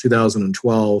until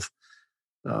 2012.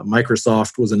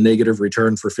 Microsoft was a negative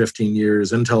return for 15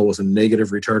 years. Intel was a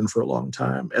negative return for a long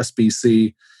time.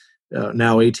 SBC,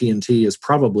 now AT&T, is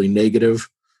probably negative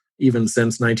even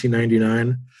since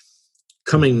 1999.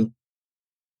 Coming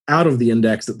out of the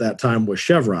index at that time was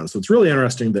Chevron. So it's really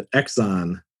interesting that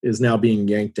Exxon is now being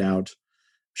yanked out.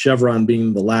 Chevron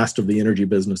being the last of the energy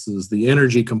businesses. The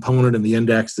energy component in the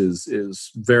index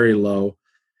is very low.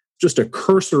 Just a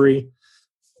cursory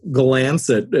glance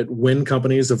at when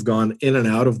companies have gone in and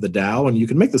out of the Dow, and you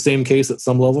can make the same case at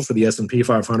some level for the S&P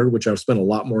 500, which I've spent a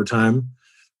lot more time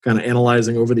kind of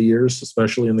analyzing over the years,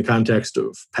 especially in the context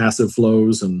of passive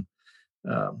flows and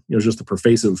just the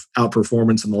pervasive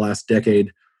outperformance in the last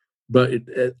decade. But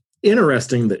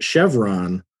interesting that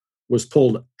Chevron was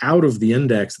pulled out of the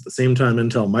index at the same time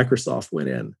Intel Microsoft went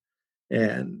in.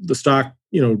 And the stock,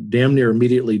 damn near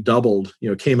immediately doubled,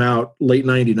 came out late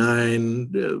 99,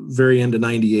 very end of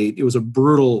 98. It was a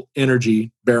brutal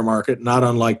energy bear market, not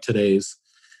unlike today's.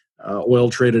 Oil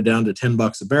traded down to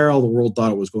 $10 a barrel. The world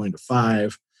thought it was going to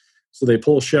 $5. So they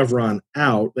pull Chevron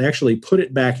out. They actually put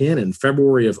it back in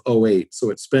February of 08. So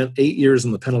it spent 8 years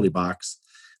in the penalty box.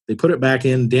 They put it back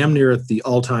in damn near at the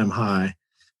all-time high,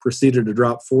 proceeded to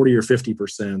drop 40 or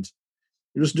 50%.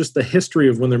 Just the history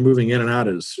of when they're moving in and out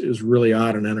is really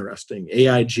odd and interesting.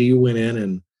 AIG went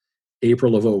in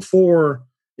April of 04,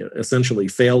 essentially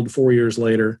failed 4 years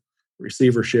later.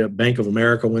 Receivership. Bank of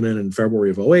America went in February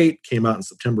of 08, came out in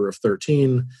September of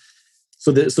 13.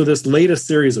 So this latest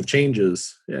series of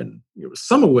changes, and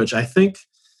some of which I think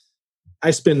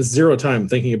I spend zero time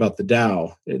thinking about the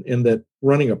Dow, in that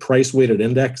running a price-weighted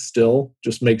index still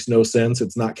just makes no sense.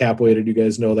 It's not cap-weighted. You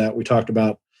guys know that. We talked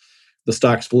about the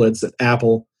stock splits at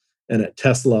Apple and at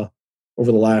Tesla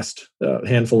over the last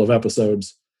handful of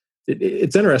episodes.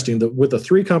 It's interesting that with the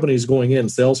three companies going in,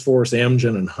 Salesforce,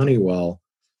 Amgen, and Honeywell,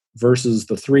 versus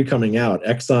the three coming out,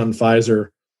 Exxon, Pfizer,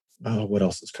 what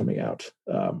else is coming out?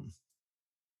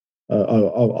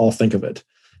 I'll think of it.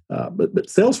 But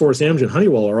Salesforce, Amgen,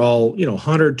 Honeywell are all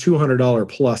 $100, $200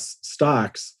 plus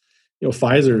stocks.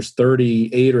 Pfizer's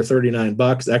 $38 or $39.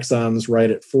 Exxon's right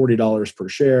at $40 per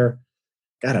share.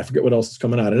 God, I forget what else is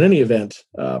coming out. In any event,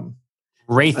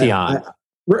 Raytheon.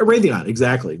 Raytheon,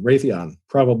 exactly. Raytheon,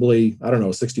 probably, I don't know,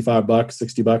 $65,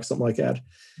 $60, something like that.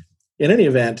 In any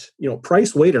event,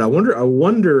 price weighted. I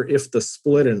wonder if the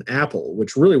split in Apple,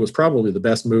 which really was probably the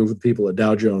best move the people at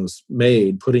Dow Jones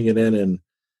made, putting it in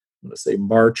I'm going to say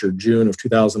March or June of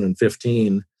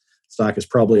 2015, stock is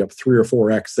probably up 3 or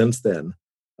 4x since then.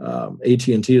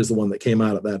 AT&T is the one that came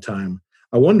out at that time.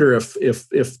 I wonder if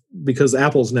because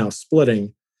Apple's now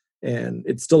splitting and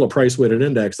it's still a price-weighted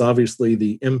index, obviously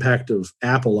the impact of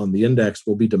Apple on the index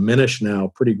will be diminished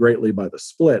now pretty greatly by the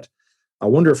split. I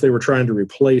wonder if they were trying to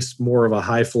replace more of a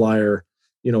high flyer,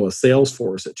 a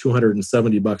Salesforce at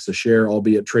 $270 a share,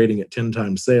 albeit trading at 10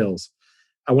 times sales.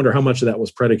 I wonder how much of that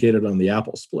was predicated on the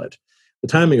Apple split. The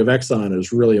timing of Exxon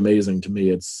is really amazing to me.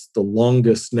 It's the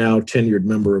longest now tenured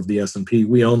member of the S&P.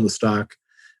 We own the stock.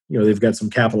 They've got some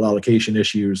capital allocation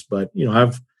issues, but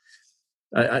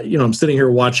I'm sitting here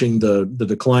watching the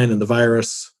decline in the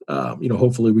virus.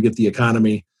 Hopefully we get the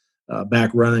economy back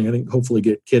running. I think hopefully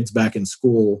get kids back in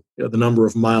school. The number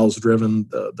of miles driven,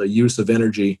 the use of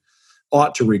energy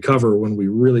ought to recover when we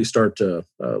really start to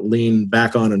lean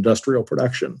back on industrial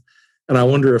production. And I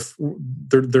wonder if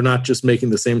they're not just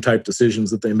making the same type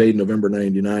decisions that they made in November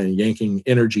 99, yanking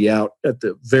energy out at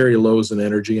the very lows in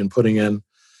energy and putting in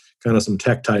kind of some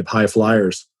tech type high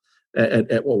flyers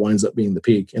at what winds up being the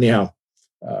peak. Anyhow,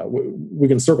 we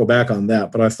can circle back on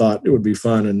that, but I thought it would be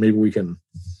fun, and maybe we can,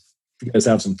 if you guys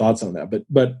have some thoughts on that.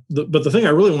 But the thing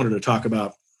I really wanted to talk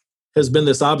about has been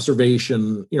this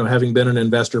observation, having been an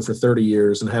investor for 30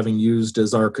 years and having used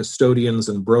as our custodians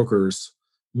and brokers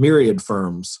myriad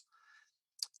firms.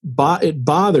 It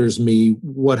bothers me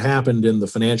what happened in the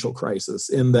financial crisis,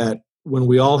 in that when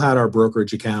we all had our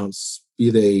brokerage accounts,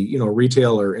 be they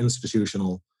retail or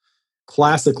institutional,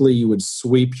 classically you would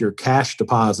sweep your cash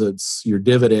deposits, your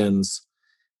dividends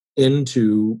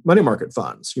into money market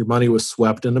funds. Your money was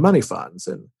swept into money funds,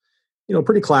 and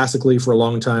pretty classically for a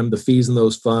long time the fees in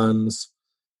those funds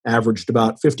averaged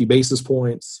about 50 basis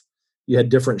points. You had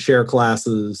different share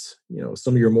classes,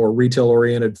 some of your more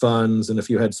retail-oriented funds, and if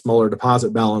you had smaller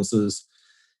deposit balances,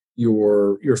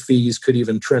 your fees could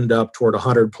even trend up toward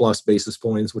 100-plus basis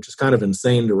points, which is kind of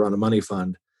insane to run a money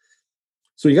fund.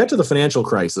 So you got to the financial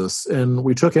crisis, and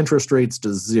we took interest rates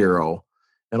to zero,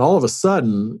 and all of a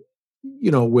sudden,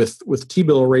 with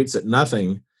T-bill rates at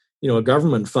nothing, a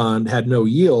government fund had no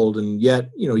yield, and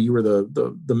yet, you were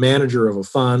the manager of a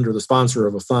fund or the sponsor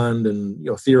of a fund, and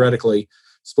theoretically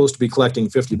supposed to be collecting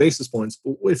 50 basis points.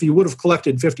 But if you would have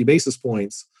collected 50 basis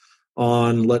points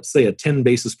on, let's say, a 10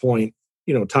 basis point,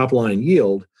 top line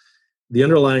yield, the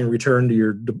underlying return to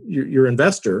your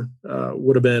investor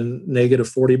would have been negative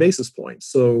 40 basis points.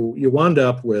 So you wound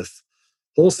up with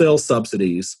wholesale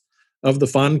subsidies of the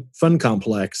fund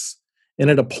complex. And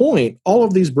at a point, all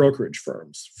of these brokerage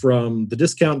firms, from the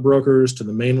discount brokers to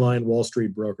the mainline Wall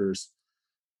Street brokers,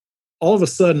 all of a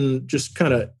sudden just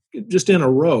in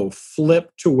a row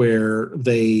flipped to where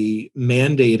they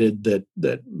mandated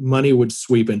that money would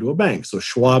sweep into a bank. So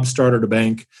Schwab started a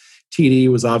bank. TD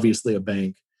was obviously a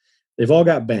bank. They've all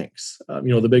got banks.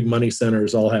 The big money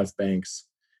centers all have banks.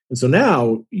 And so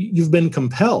now you've been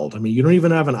compelled. I mean, you don't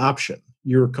even have an option.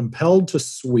 You're compelled to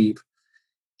sweep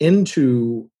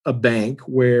into a bank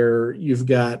where you've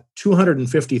got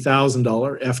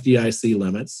 $250,000 FDIC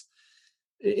limits.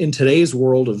 In today's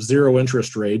world of zero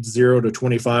interest rates, 0 to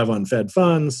 25 on Fed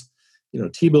funds,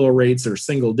 T-bill rates are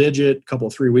single digit. A couple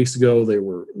 3 weeks ago, they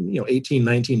were 18,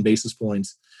 19 basis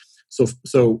points.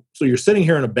 So you're sitting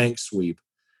here in a bank sweep.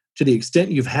 To the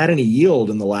extent you've had any yield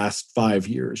in the last 5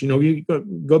 years, you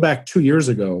go back 2 years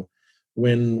ago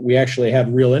when we actually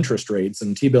had real interest rates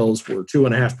and T-bills were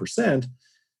 2.5%.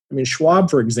 I mean, Schwab,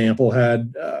 for example,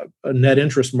 had a net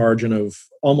interest margin of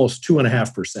almost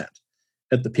 2.5%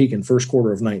 at the peak in first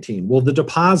quarter of 19. Well, the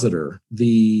depositor,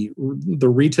 the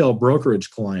retail brokerage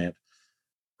client,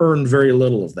 earned very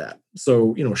little of that.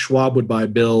 So, Schwab would buy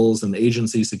bills and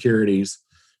agency securities,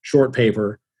 short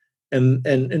paper, and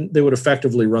they would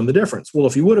effectively run the difference. Well,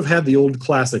 if you would have had the old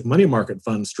classic money market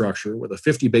fund structure with a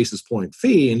 50 basis point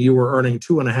fee and you were earning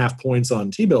 2.5 points on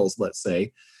T-bills, let's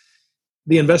say,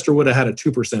 the investor would have had a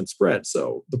 2% spread.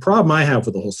 So the problem I have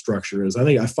with the whole structure is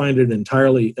I find it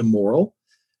entirely immoral.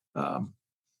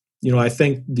 I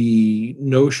think the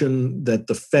notion that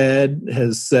the Fed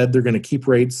has said they're going to keep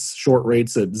short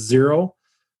rates at 0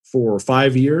 for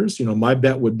 5 years, my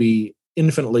bet would be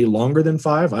infinitely longer than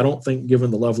 5. I don't think,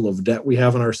 given the level of debt we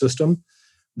have in our system,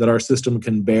 that our system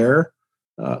can bear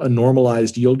a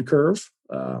normalized yield curve.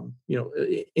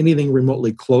 Anything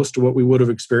remotely close to what we would have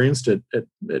experienced at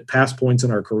past points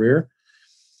in our career.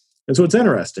 And so it's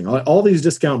interesting. All these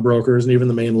discount brokers and even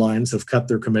the main lines have cut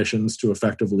their commissions to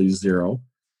effectively 0.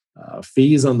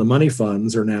 Fees on the money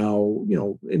funds are now,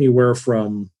 anywhere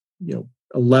from,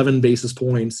 11 basis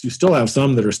points. You still have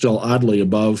some that are still oddly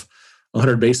above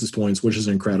 100 basis points, which is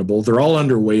incredible. They're all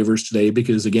under waivers today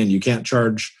because, again, you can't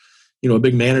charge, a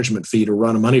big management fee to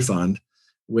run a money fund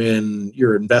when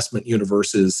your investment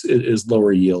universe is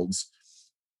lower yields.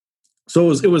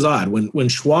 So it was odd when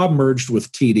Schwab merged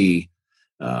with TD,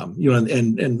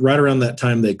 and right around that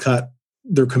time they cut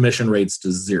their commission rates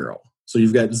to 0. So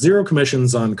you've got 0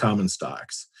 commissions on common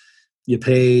stocks. You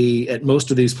pay at most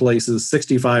of these places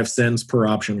 65 cents per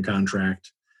option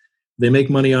contract. They make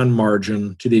money on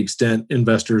margin to the extent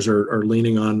investors are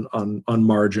leaning on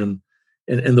margin.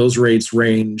 And those rates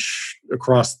range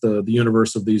across the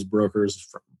universe of these brokers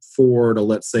from 4 to,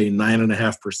 let's say,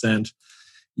 9.5%.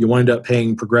 You wind up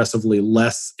paying progressively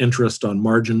less interest on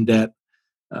margin debt,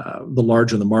 the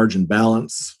larger the margin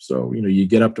balance. So, you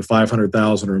get up to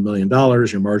 $500,000 or $1 million,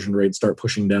 your margin rates start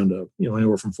pushing down to,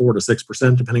 anywhere from 4 to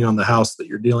 6%, depending on the house that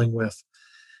you're dealing with.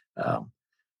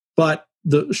 But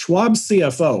the Schwab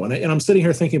CFO, and I'm sitting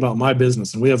here thinking about my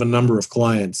business, and we have a number of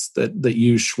clients that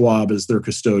use Schwab as their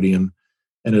custodian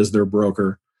and as their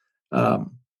broker.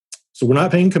 So we're not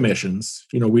paying commissions.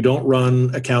 We don't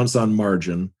run accounts on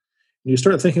margin. And you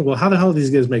start thinking, well, how the hell do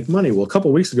these guys make money? Well, a couple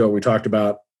of weeks ago, we talked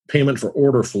about payment for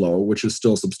order flow, which is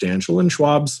still substantial. And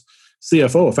Schwab's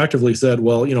CFO effectively said,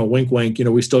 well, wink, wink,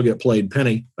 we still get paid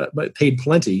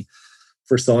plenty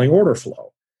for selling order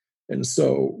flow. And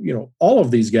so, all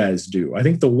of these guys do. I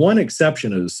think the one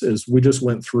exception is we just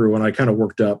went through and I kind of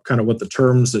worked up kind of what the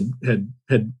terms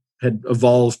had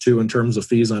evolved to in terms of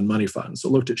fees on money funds. So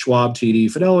looked at Schwab, TD,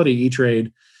 Fidelity,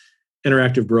 E-Trade,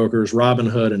 Interactive Brokers,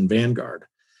 Robinhood, and Vanguard.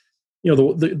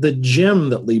 The gem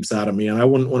that leaps out of me, and I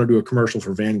wouldn't want to do a commercial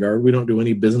for Vanguard. We don't do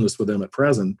any business with them at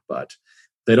present, but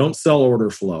they don't sell order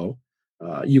flow.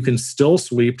 You can still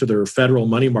sweep to their federal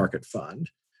money market fund,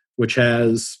 which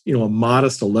has a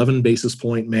modest 11 basis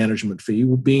point management fee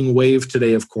being waived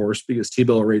today, of course, because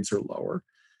T-bill rates are lower.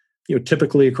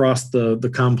 Typically across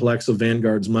the complex of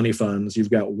Vanguard's money funds,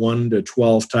 you've got 1 to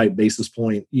 12 type basis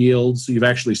point yields. So you've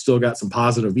actually still got some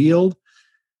positive yield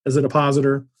as a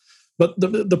depositor. But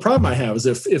the problem I have is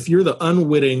if you're the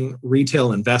unwitting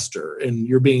retail investor and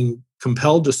you're being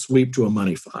compelled to sweep to a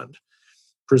money fund,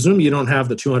 presume you don't have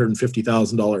the $250,000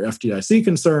 FDIC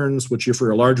concerns, which if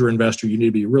you're a larger investor, you need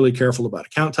to be really careful about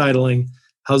account titling.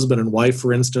 Husband and wife,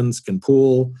 for instance, can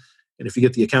pool. And if you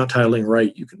get the account titling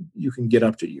right, you can get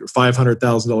up to your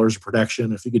 $500,000 of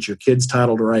protection. If you get your kids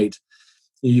titled right,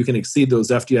 you can exceed those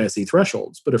FDIC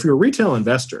thresholds. But if you're a retail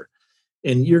investor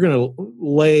and you're going to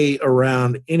lay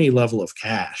around any level of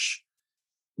cash,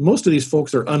 most of these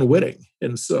folks are unwitting.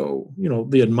 And so,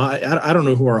 I don't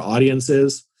know who our audience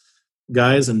is,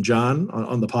 guys and John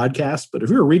on the podcast, but if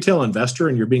you're a retail investor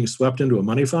and you're being swept into a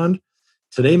money fund,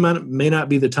 today may not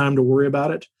be the time to worry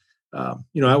about it.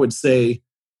 I would say,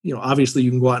 obviously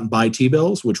you can go out and buy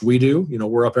T-bills, which we do.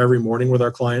 We're up every morning with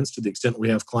our clients to the extent we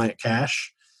have client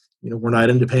cash. We're not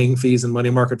into paying fees in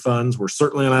money market funds. We're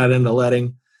certainly not into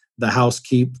letting the house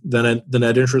keep the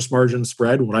net interest margin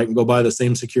spread when I can go buy the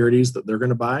same securities that they're going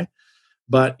to buy.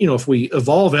 But, if we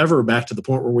evolve ever back to the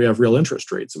point where we have real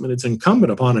interest rates, it's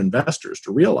incumbent upon investors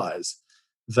to realize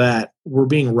that we're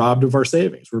being robbed of our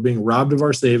savings. We're being robbed of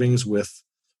our savings with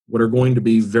what are going to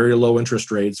be very low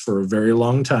interest rates for a very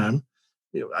long time.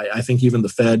 I think even the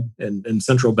Fed and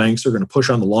central banks are going to push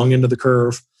on the long end of the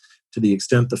curve to the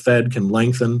extent the Fed can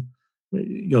lengthen,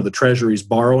 the Treasury's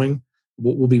borrowing.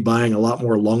 We'll be buying a lot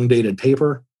more long-dated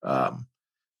paper.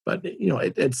 But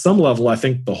at some level, I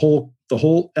think the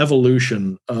whole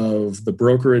evolution of the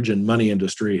brokerage and money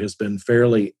industry has been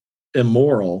fairly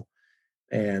immoral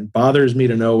and bothers me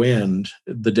to no end.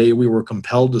 The day we were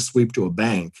compelled to sweep to a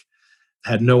bank,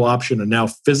 had no option, and now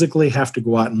physically have to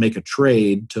go out and make a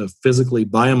trade to physically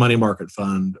buy a money market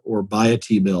fund or buy a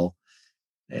T-bill.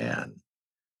 And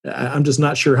I'm just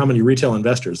not sure how many retail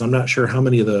investors, I'm not sure how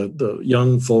many of the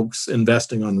young folks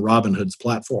investing on Robinhood's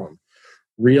platform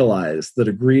realize the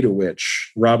degree to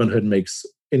which Robinhood makes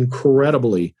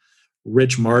incredibly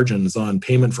rich margins on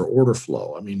payment for order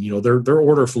flow. Their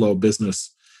order flow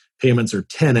business payments are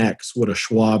 10x what a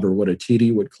Schwab or what a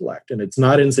TD would collect. And it's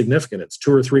not insignificant. It's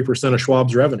 2 or 3% of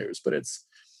Schwab's revenues, but it's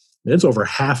over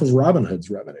half of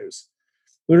Robinhood's revenues.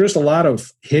 There's just a lot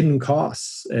of hidden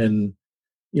costs and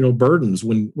burdens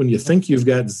when you think you've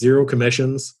got zero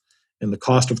commissions and the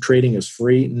cost of trading is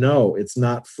free. No, it's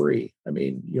not free.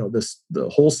 The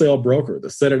wholesale broker, the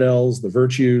Citadels, the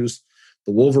Virtues,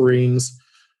 the Wolverines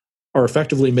are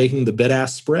effectively making the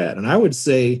bid-ask spread. And I would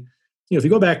say, if you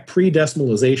go back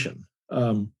pre-decimalization,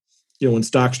 when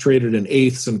stocks traded in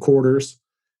eighths and quarters,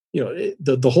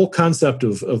 the whole concept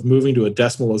of moving to a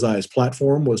decimalized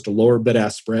platform was to lower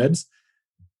bid-ask spreads.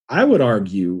 I would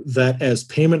argue that as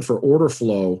payment for order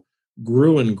flow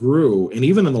grew and grew, and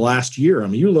even in the last year,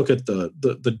 you look at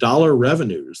the dollar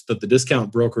revenues that the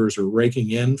discount brokers are raking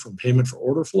in from payment for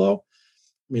order flow.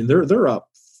 They're up,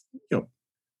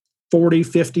 40,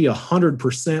 50, 100%,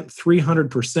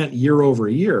 300% year over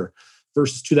year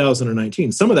versus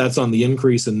 2019. Some of that's on the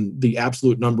increase in the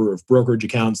absolute number of brokerage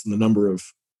accounts and the number of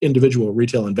individual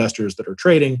retail investors that are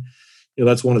trading.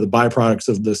 That's one of the byproducts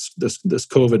of this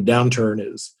COVID downturn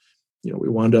is, we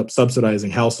wound up subsidizing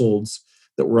households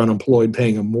that were unemployed,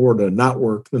 paying them more to not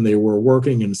work than they were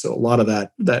working. And so a lot of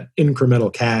that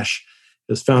incremental cash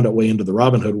has found its way into the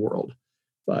Robinhood world.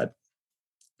 But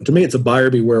to me, it's a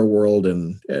buyer beware world.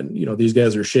 And these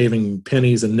guys are shaving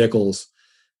pennies and nickels.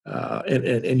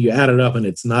 And you add it up and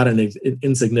it's not an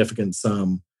insignificant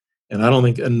sum. And I don't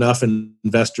think enough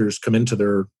investors come into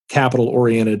their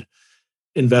capital-oriented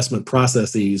investment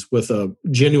processes with a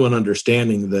genuine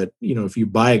understanding that, if you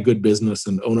buy a good business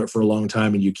and own it for a long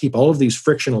time and you keep all of these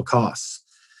frictional costs,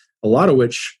 a lot of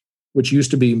which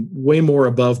used to be way more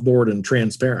above board and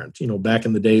transparent, back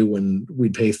in the day when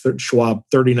we'd pay Schwab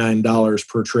 $39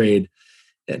 per trade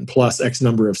and plus X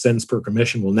number of cents per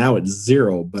commission. Well, now it's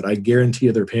zero, but I guarantee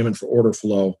you their payment for order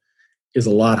flow is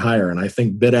a lot higher. And I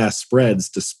think bid-ask spreads,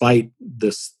 despite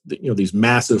this, these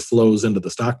massive flows into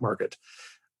the stock market,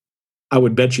 I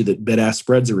would bet you that bid-ask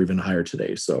spreads are even higher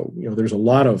today. So, there's a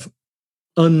lot of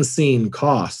unseen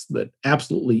costs that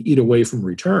absolutely eat away from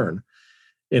return.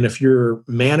 And if you're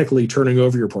manically turning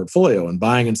over your portfolio and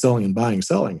buying and selling and buying and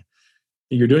selling,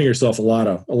 you're doing yourself a lot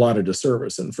of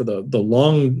disservice. And for the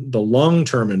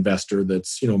long-term investor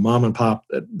that's, mom and pop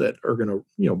that are going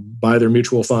to, buy their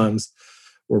mutual funds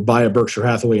or buy a Berkshire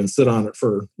Hathaway and sit on it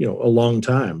for, a long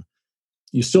time,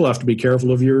 you still have to be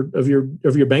careful of your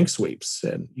bank sweeps.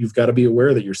 And you've got to be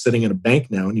aware that you're sitting in a bank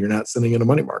now and you're not sitting in a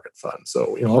money market fund.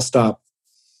 So, I'll stop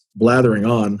blathering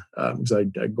on because I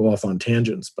go off on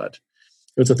tangents, but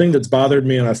it's a thing that's bothered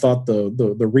me. And I thought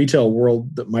the retail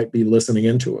world that might be listening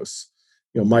into us,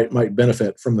 might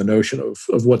benefit from the notion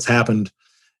of what's happened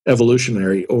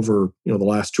evolutionary over, the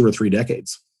last 2 or 3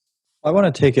 decades. I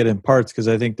want to take it in parts because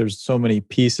I think there's so many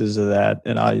pieces of that.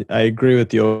 And I agree with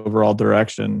the overall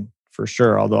direction for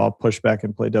sure, although I'll push back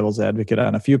and play devil's advocate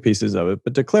on a few pieces of it.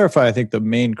 But to clarify, I think the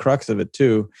main crux of it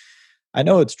too, I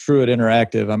know it's true at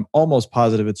Interactive. I'm almost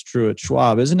positive it's true at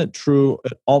Schwab. Isn't it true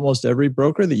at almost every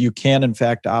broker that you can, in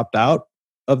fact, opt out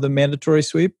of the mandatory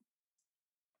sweep?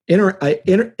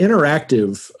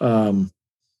 Interactive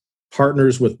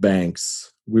partners with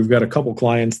banks. We've got a couple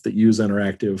clients that use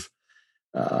Interactive.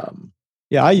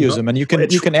 Yeah, I use them, and you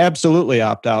can absolutely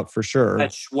opt out for sure.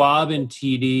 At Schwab and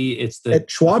TD, it's the At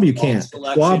Schwab you can't.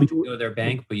 Schwab, you go to their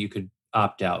bank, but you could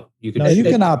opt out. You could. No, you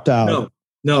can opt out.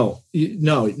 No.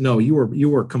 You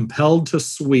were compelled to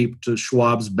sweep to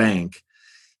Schwab's bank.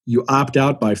 You opt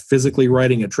out by physically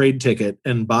writing a trade ticket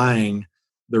and buying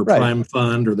their prime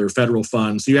fund or their federal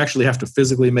fund. So you actually have to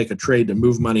physically make a trade to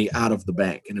move money out of the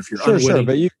bank. And if you're unwitting,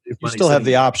 but you still have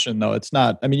the option, though. It's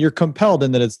not. I mean, you're compelled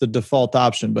in that it's the default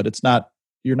option, but it's not.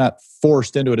 You're not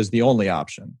forced into it as the only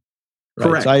option. Right?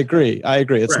 Correct. So I agree.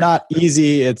 It's not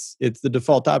easy. It's the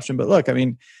default option. But look, I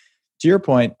mean, to your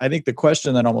point, I think the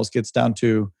question then almost gets down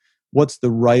to what's the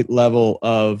right level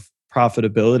of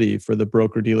profitability for the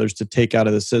broker dealers to take out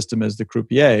of the system as the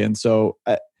croupier. And so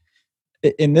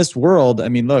in this world, I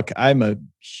mean, look, I'm a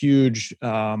huge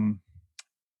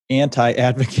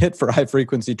anti-advocate for high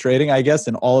frequency trading, I guess,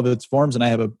 in all of its forms. And I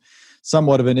have a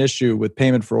somewhat of an issue with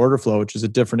payment for order flow, which is a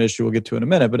different issue we'll get to in a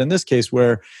minute. But in this case,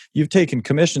 where you've taken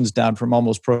commissions down from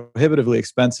almost prohibitively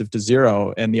expensive to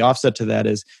zero, and the offset to that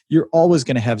is you're always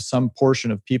going to have some portion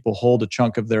of people hold a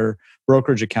chunk of their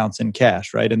brokerage accounts in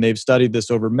cash, right? And they've studied this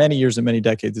over many years and many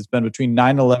decades. It's been between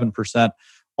 9 and 11%,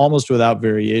 almost without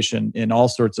variation in all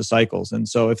sorts of cycles. And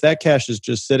so if that cash is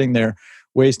just sitting there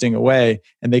wasting away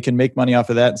and they can make money off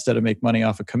of that instead of make money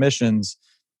off of commissions,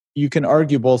 you can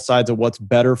argue both sides of what's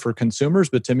better for consumers,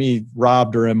 but to me,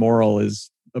 robbed or immoral is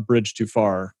a bridge too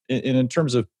far. And in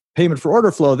terms of payment for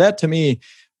order flow, that to me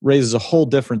raises a whole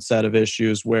different set of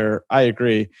issues where I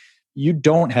agree, you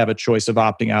don't have a choice of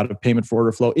opting out of payment for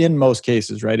order flow in most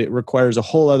cases, right? It requires a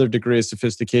whole other degree of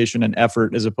sophistication and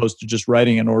effort as opposed to just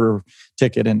writing an order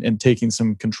ticket and taking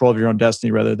some control of your own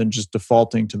destiny rather than just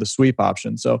defaulting to the sweep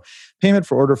option. So payment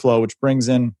for order flow, which brings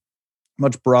in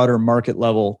much broader market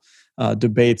level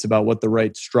debates about what the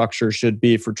right structure should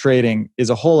be for trading, is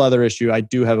a whole other issue. I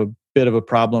do have a bit of a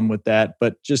problem with that,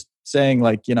 but just saying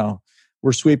like,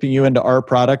 we're sweeping you into our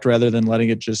product rather than letting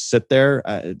it just sit there.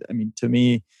 I mean, to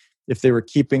me, if they were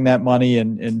keeping that money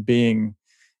and being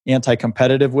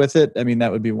anti-competitive with it, I mean,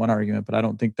 that would be one argument, but I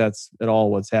don't think that's at all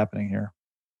what's happening here.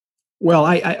 Well,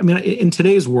 I mean, in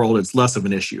today's world, it's less of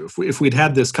an issue. If we'd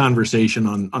had this conversation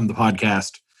on the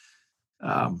podcast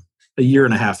a year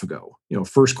and a half ago,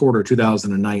 first quarter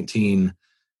 2019,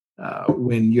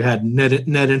 when you had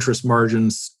net interest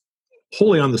margins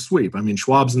wholly on the sweep. I mean,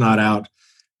 Schwab's not out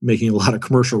making a lot of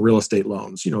commercial real estate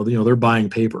loans. They're buying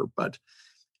paper, but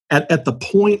at the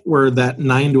point where that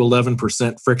 9 to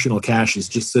 11% frictional cash is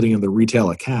just sitting in the retail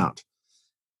account,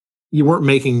 you weren't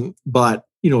making but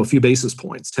a few basis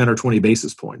points, 10 or 20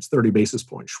 basis points, 30 basis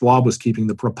points. Schwab was keeping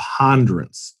the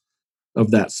preponderance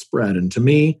of that spread. And to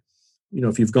me,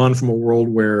 if you've gone from a world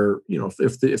where,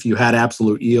 if you had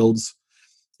absolute yields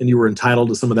and you were entitled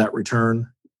to some of that return,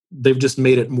 they've just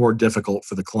made it more difficult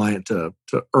for the client to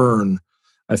earn,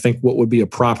 I think, what would be a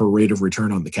proper rate of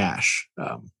return on the cash.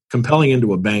 Compelling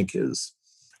into a bank is,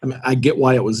 I mean, I get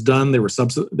why it was done. They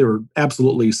were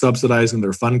absolutely subsidizing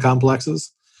their fund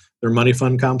complexes, their money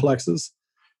fund complexes.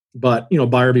 But,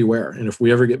 buyer beware. And if we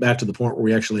ever get back to the point where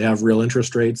we actually have real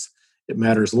interest rates, it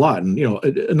matters a lot. And,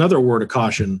 another word of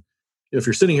caution, if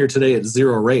you're sitting here today at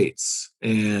zero rates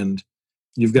and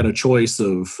you've got a choice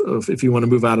of if you want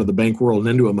to move out of the bank world and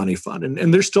into a money fund,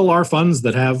 and there still are funds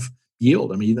that have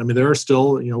yield. I mean, there are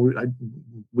still,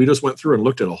 we just went through and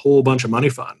looked at a whole bunch of money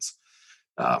funds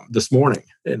this morning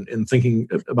and thinking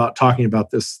about talking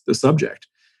about this subject.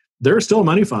 There are still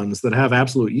money funds that have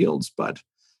absolute yields, but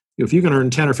if you can earn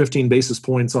 10 or 15 basis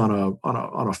points on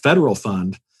a federal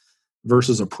fund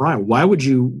versus a prime, why would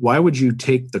you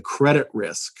take the credit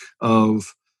risk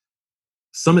of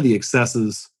some of the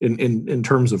excesses in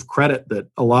terms of credit that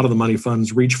a lot of the money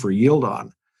funds reach for yield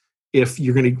on, if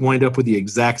you're going to wind up with the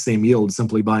exact same yield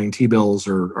simply buying T-bills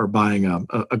or buying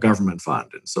a government fund?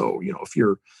 And so,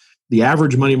 if the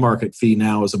average money market fee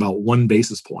now is about 1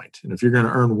 basis point, and if you're going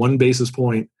to earn 1 basis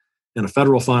point in a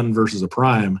federal fund versus a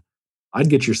prime, I'd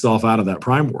get yourself out of that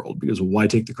prime world, because why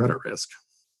take the credit risk?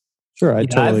 Sure, I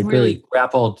totally agree. I've really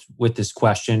grappled with this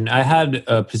question. I had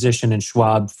a position in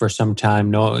Schwab for some time.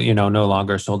 No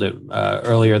longer. Sold it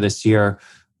earlier this year.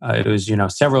 It was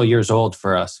several years old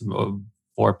for us,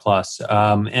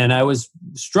 4+. And I was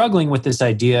struggling with this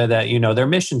idea that their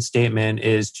mission statement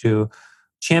is to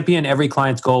champion every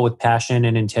client's goal with passion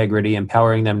and integrity,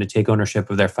 empowering them to take ownership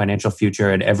of their financial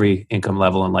future at every income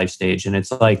level and life stage. And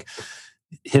it's like,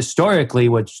 historically,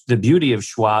 what's the beauty of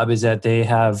Schwab is that they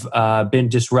have been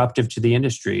disruptive to the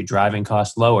industry, driving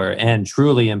costs lower and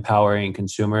truly empowering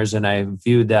consumers. And I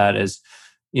viewed that as,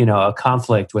 a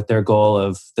conflict with their goal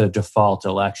of the default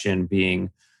election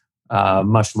being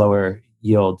much lower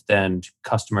yield than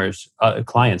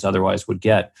clients otherwise would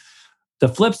get. The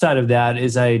flip side of that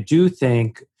is I do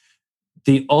think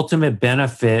the ultimate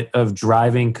benefit of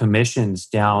driving commissions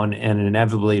down and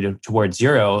inevitably towards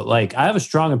zero. Like, I have a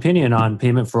strong opinion on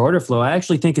payment for order flow. I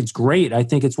actually think it's great. I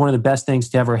think it's one of the best things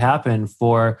to ever happen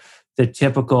for the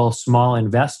typical small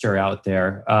investor out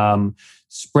there.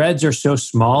 Spreads are so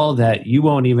small that you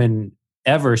won't even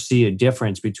ever see a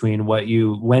difference between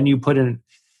when you put in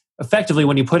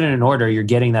an order, you're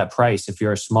getting that price if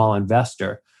you're a small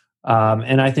investor.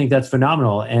 And I think that's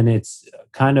phenomenal. And it's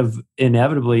kind of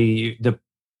inevitably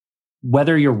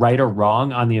whether you're right or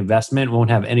wrong on the investment won't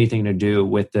have anything to do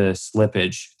with the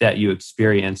slippage that you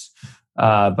experience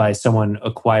by someone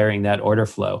acquiring that order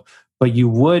flow. But you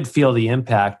would feel the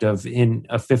impact of, in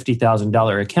a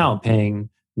 $50,000 account, paying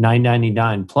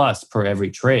 $9.99 plus per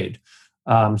every trade.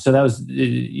 So that was,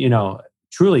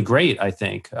 truly great, I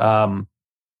think.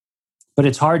 But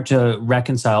it's hard to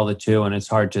reconcile the two, and it's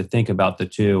hard to think about the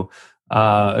two,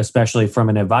 especially from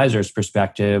an advisor's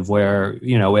perspective, where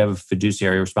we have a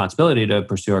fiduciary responsibility to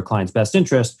pursue our client's best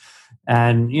interest.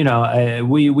 And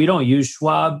we don't use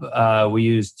Schwab, we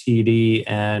use TD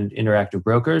and Interactive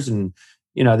Brokers, and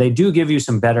they do give you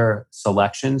some better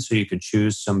selections, so you could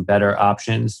choose some better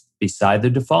options beside the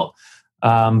default.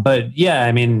 But yeah,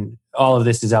 I mean, all of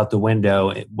this is out the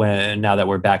window now that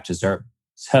we're back to ZIRP.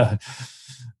 So.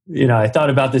 I thought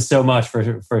about this so much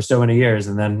for so many years,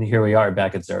 and then here we are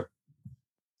back at ZIRP.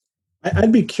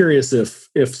 I'd be curious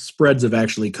if spreads have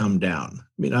actually come down. I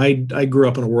mean, I grew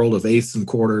up in a world of eighths and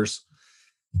quarters,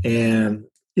 and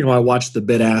I watched the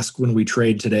bid ask when we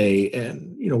trade today,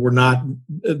 and we're not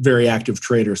very active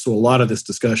traders, so a lot of this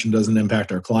discussion doesn't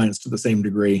impact our clients to the same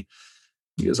degree,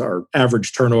 because our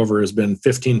average turnover has been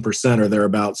 15% or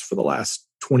thereabouts for the last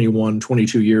 21,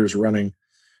 22 years running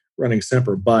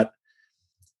Semper. But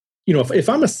if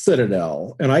I'm a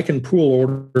Citadel and I can pool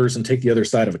orders and take the other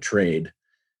side of a trade,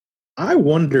 I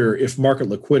wonder if market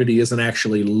liquidity isn't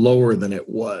actually lower than it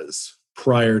was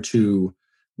prior to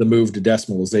the move to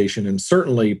decimalization, and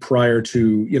certainly prior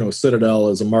to Citadel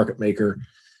as a market maker,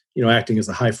 acting as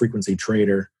a high frequency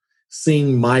trader,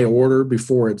 seeing my order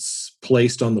before it's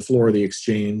placed on the floor of the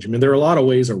exchange. I mean, there are a lot of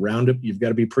ways around it. You've got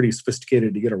to be pretty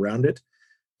sophisticated to get around it.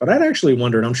 But I'd actually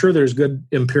wonder, and I'm sure there's good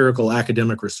empirical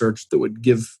academic research that would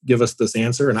give us this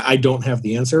answer, and I don't have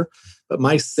the answer, but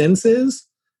my sense is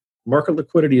market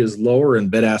liquidity is lower and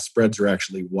bid-ask spreads are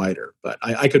actually wider. But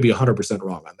I could be 100%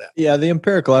 wrong on that. Yeah, the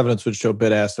empirical evidence would show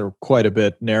bid-ask are quite a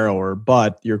bit narrower,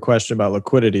 but your question about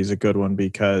liquidity is a good one,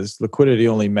 because liquidity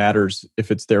only matters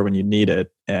if it's there when you need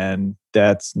it, and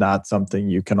that's not something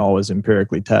you can always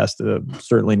empirically test,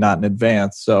 certainly not in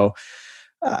advance. So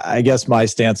I guess my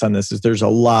stance on this is there's a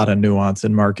lot of nuance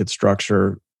in market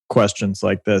structure questions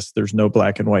like this. There's no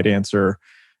black and white answer.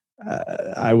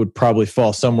 I would probably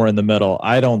fall somewhere in the middle.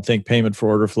 I don't think payment for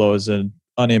order flow is an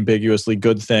unambiguously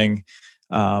good thing.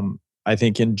 I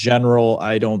think in general,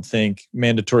 I don't think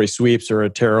mandatory sweeps are a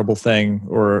terrible thing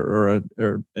or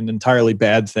an entirely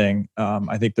bad thing.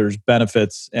 I think there's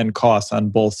benefits and costs on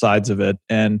both sides of it.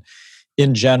 And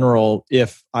in general,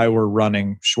 if I were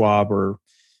running Schwab or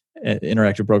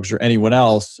Interactive Brokers or anyone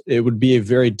else, it would be a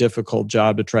very difficult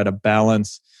job to try to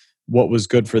balance what was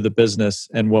good for the business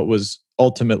and what was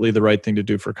ultimately the right thing to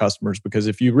do for customers. Because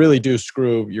if you really do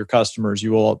screw your customers,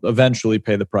 you will eventually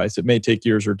pay the price. It may take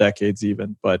years or decades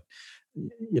even, but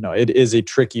it is a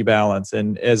tricky balance.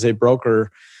 And as a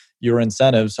broker, your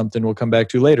incentives, something we'll come back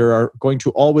to later, are going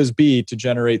to always be to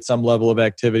generate some level of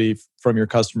activity from your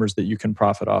customers that you can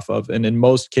profit off of. And in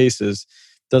most cases,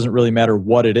 it doesn't really matter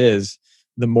what it is.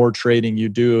 The more trading you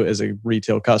do as a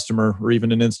retail customer or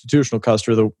even an institutional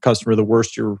customer, the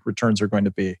worse your returns are going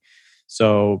to be.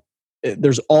 So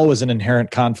there's always an inherent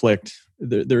conflict.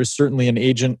 There is certainly an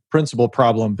agent principal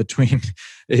problem between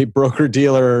a broker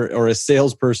dealer or a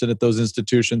salesperson at those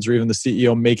institutions, or even the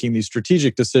CEO making these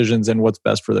strategic decisions and what's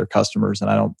best for their customers.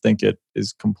 And I don't think it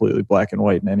is completely black and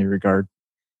white in any regard.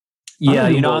 Yeah,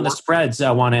 on the spreads, I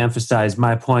want to emphasize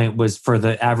my point was for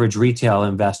the average retail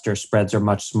investor, spreads are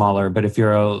much smaller. But if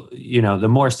you're, the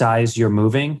more size you're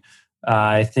moving,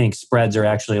 I think spreads are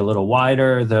actually a little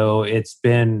wider, though it's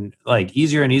been like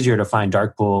easier and easier to find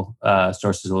dark pool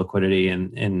sources of liquidity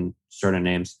in certain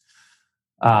names.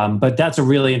 But that's a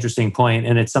really interesting point,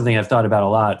 and it's something I've thought about a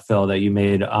lot, Phil, that you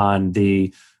made on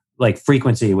the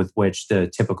frequency with which the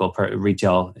typical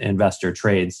retail investor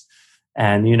trades.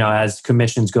 And, as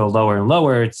commissions go lower and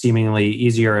lower, it's seemingly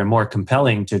easier and more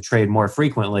compelling to trade more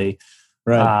frequently.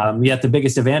 Right. Yet the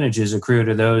biggest advantages accrue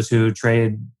to those who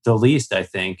trade the least, I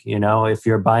think. If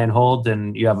you're buy and hold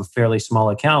and you have a fairly small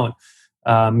account,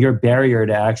 your barrier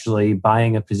to actually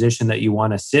buying a position that you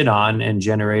want to sit on and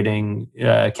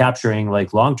capturing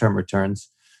like long-term returns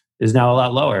is now a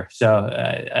lot lower. So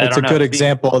I It's don't a know. good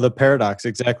example of the paradox.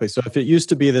 Exactly. So if it used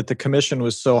to be that the commission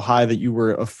was so high that you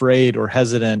were afraid or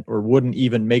hesitant or wouldn't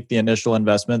even make the initial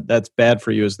investment, that's bad for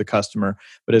you as the customer.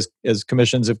 But as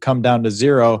commissions have come down to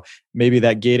zero, maybe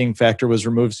that gating factor was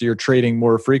removed. So you're trading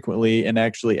more frequently and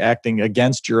actually acting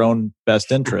against your own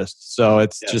best interest. So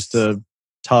it's just a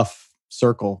tough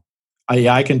circle.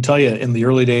 I can tell you in the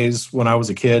early days when I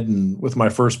was a kid and with my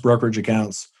first brokerage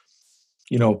accounts,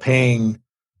 paying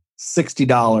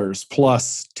 $60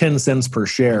 plus 10 cents per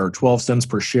share, 12 cents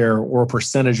per share, or a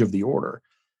percentage of the order.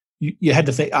 You had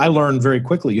to think, I learned very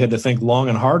quickly, you had to think long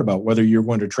and hard about whether you're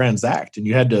going to transact, and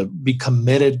you had to be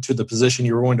committed to the position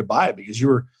you were going to buy, because you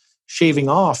were shaving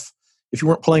off, if you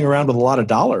weren't playing around with a lot of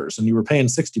dollars and you were paying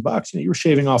 $60, you were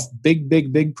shaving off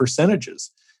big percentages.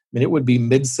 I mean, it would be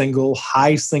mid-single,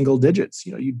 high single digits.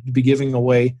 You'd be giving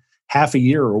away half a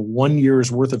year or 1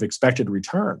 year's worth of expected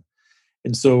return.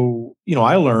 And so,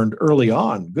 I learned early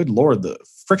on, good Lord, the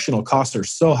frictional costs are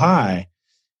so high,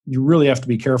 you really have to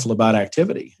be careful about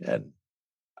activity. And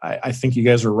I think you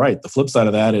guys are right. The flip side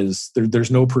of that is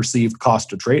there's no perceived cost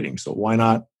to trading. So why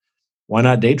not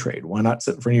day trade? Why not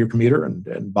sit in front of your computer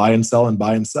and buy and sell and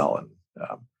buy and sell? And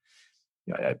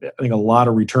I think a lot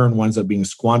of return winds up being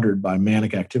squandered by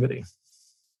manic activity.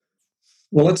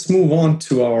 Well, let's move on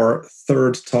to our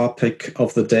third topic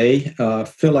of the day.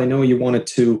 Phil, I know you wanted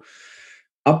to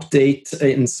update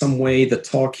in some way the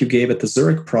talk you gave at the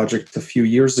Zurich Project a few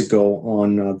years ago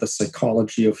on the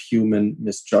psychology of human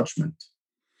misjudgment.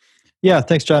 Yeah,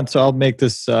 thanks, John. So I'll make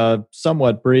this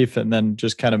somewhat brief and then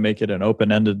just kind of make it an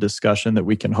open-ended discussion that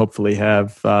we can hopefully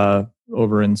have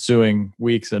over ensuing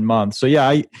weeks and months. So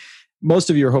yeah, most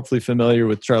of you are hopefully familiar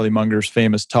with Charlie Munger's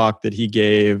famous talk that he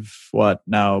gave,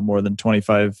 now more than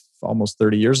 25, almost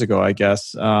 30 years ago, I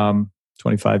guess,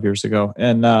 25 years ago.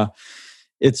 And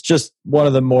it's just one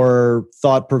of the more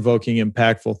thought-provoking,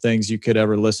 impactful things you could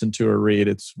ever listen to or read.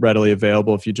 It's readily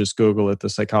available if you just Google it, The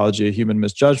Psychology of Human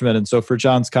Misjudgment. And so for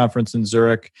John's conference in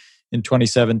Zurich in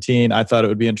 2017, I thought it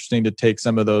would be interesting to take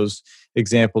some of those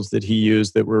examples that he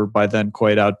used that were by then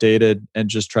quite outdated and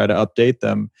just try to update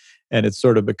them. And it's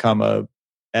sort of become a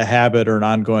habit or an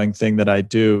ongoing thing that I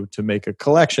do to make a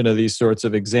collection of these sorts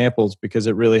of examples, because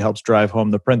it really helps drive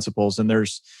home the principles. And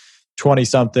there's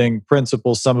 20-something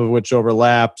principles, some of which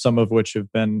overlap, some of which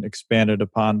have been expanded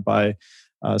upon by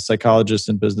psychologists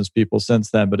and business people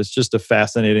since then. But it's just a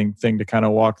fascinating thing to kind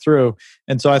of walk through.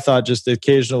 And so I thought just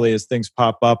occasionally as things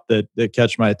pop up that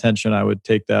catch my attention, I would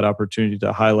take that opportunity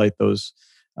to highlight those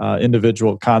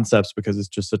individual concepts, because it's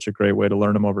just such a great way to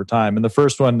learn them over time. And the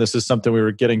first one, this is something we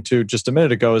were getting to just a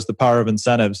minute ago, is the power of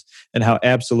incentives and how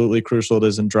absolutely crucial it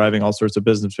is in driving all sorts of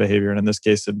business behavior. And in this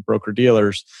case, in broker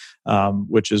dealers,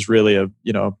 which is really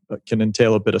can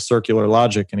entail a bit of circular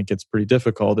logic, and it gets pretty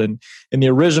difficult. And in the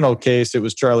original case, it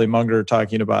was Charlie Munger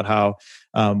talking about how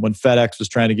when FedEx was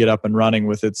trying to get up and running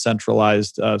with its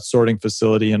centralized sorting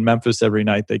facility in Memphis every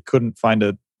night, they couldn't find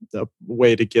a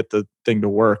way to get the thing to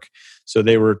work. So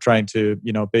they were trying to,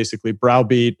 basically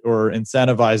browbeat or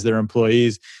incentivize their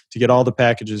employees to get all the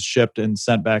packages shipped and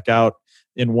sent back out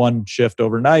in one shift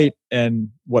overnight. And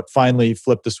what finally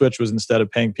flipped the switch was, instead of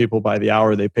paying people by the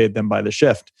hour, they paid them by the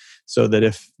shift. So that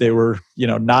if they were,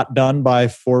 not done by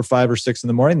 4, 5, or 6 in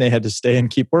the morning, they had to stay and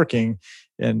keep working.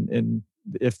 And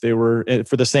if they were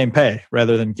for the same pay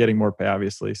rather than getting more pay,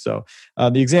 obviously. So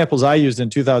the examples I used in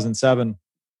 2017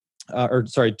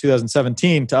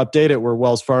 to update it were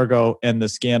Wells Fargo and the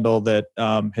scandal that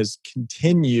has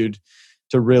continued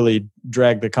to really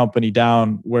drag the company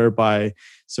down, whereby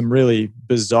some really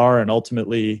bizarre and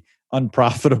ultimately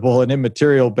unprofitable and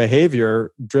immaterial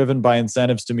behavior driven by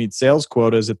incentives to meet sales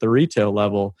quotas at the retail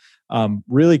level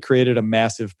really created a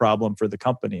massive problem for the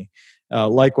company.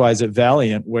 Likewise at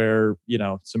Valiant, where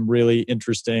some really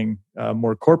interesting,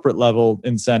 more corporate level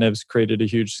incentives created a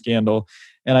huge scandal.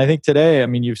 And I think today,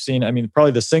 you've seen,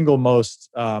 probably the single most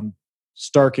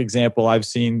stark example I've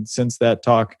seen since that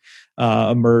talk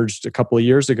emerged a couple of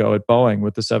years ago at Boeing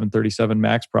with the 737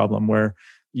 MAX problem, where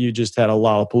you just had a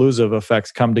Lollapalooza of effects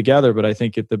come together. But I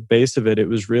think at the base of it, it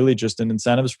was really just an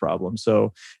incentives problem.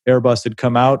 So Airbus had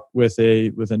come out with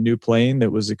a new plane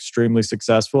that was extremely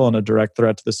successful and a direct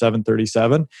threat to the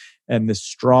 737. And this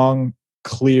strong,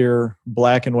 clear,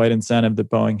 black and white incentive that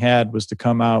Boeing had was to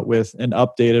come out with an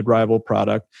updated rival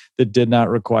product that did not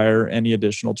require any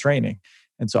additional training.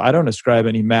 And so I don't ascribe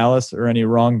any malice or any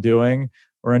wrongdoing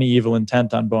or any evil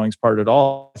intent on Boeing's part at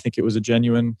all. I think it was a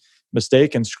genuine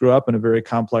mistake and screw up in a very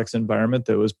complex environment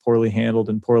that was poorly handled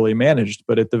and poorly managed.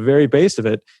 But at the very base of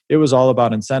it, it was all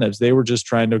about incentives. They were just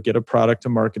trying to get a product to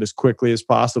market as quickly as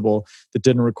possible that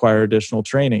didn't require additional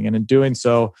training. And in doing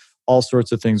so, all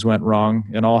sorts of things went wrong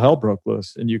and all hell broke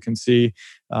loose. And you can see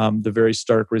the very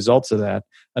stark results of that.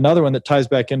 Another one that ties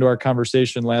back into our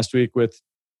conversation last week with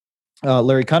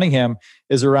Larry Cunningham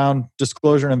is around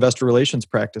disclosure and investor relations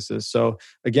practices. So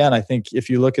again, I think if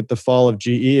you look at the fall of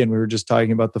GE, and we were just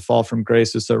talking about the fall from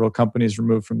grace as several companies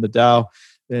removed from the Dow,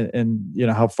 and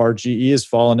how far GE has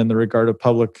fallen in the regard of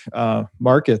public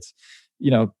markets.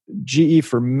 GE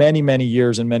for many, many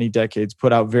years and many decades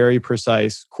put out very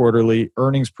precise quarterly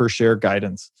earnings per share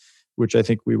guidance, which I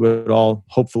think we would all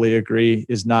hopefully agree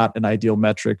is not an ideal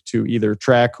metric to either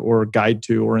track or guide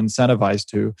to or incentivize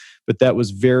to. But that was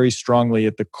very strongly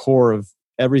at the core of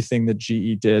everything that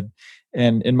GE did.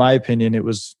 And in my opinion, it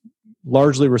was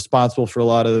largely responsible for a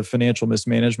lot of the financial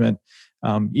mismanagement,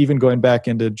 even going back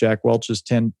into Jack Welch's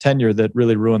tenure that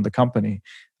really ruined the company.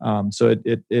 So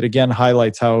it again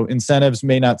highlights how incentives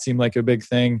may not seem like a big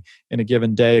thing in a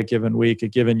given day, a given week, a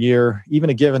given year,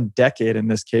 even a given decade in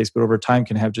this case, but over time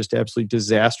can have just absolutely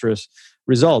disastrous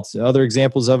results. Other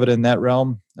examples of it in that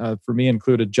realm for me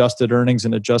include adjusted earnings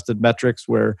and adjusted metrics,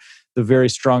 where the very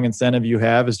strong incentive you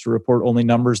have is to report only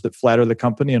numbers that flatter the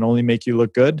company and only make you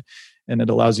look good. And it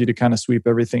allows you to kind of sweep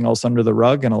everything else under the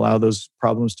rug and allow those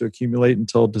problems to accumulate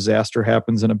until disaster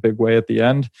happens in a big way at the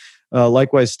end.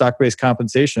 Likewise, stock-based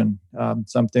compensation,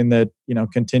 something that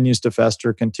continues to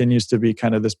fester, continues to be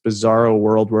kind of this bizarro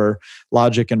world where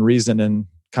logic and reason and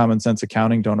common sense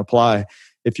accounting don't apply.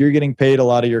 If you're getting paid a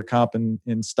lot of your comp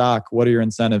in stock, what are your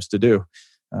incentives to do?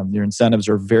 Your incentives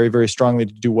are very, very strongly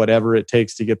to do whatever it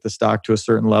takes to get the stock to a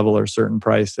certain level or a certain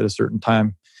price at a certain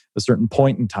time, a certain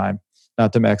point in time,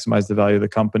 not to maximize the value of the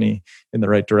company in the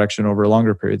right direction over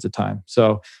longer periods of time.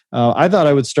 So I thought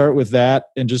I would start with that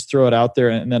and just throw it out there.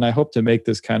 And then I hope to make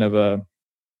this kind of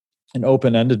an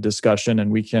open-ended discussion,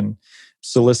 and we can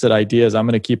solicit ideas. I'm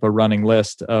going to keep a running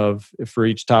list for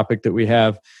each topic that we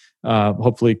have.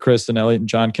 Hopefully Chris and Elliot and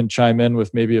John can chime in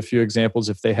with maybe a few examples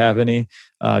if they have any.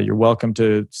 You're welcome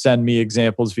to send me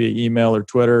examples via email or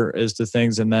Twitter as to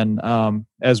things. And then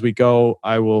as we go,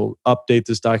 I will update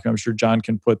this document. I'm sure John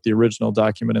can put the original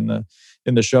document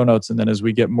in the show notes. And then as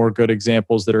we get more good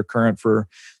examples that are current for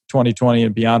 2020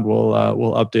 and beyond, we'll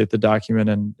update the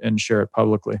document and share it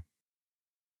publicly.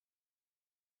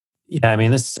 Yeah, I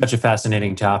mean, this is such a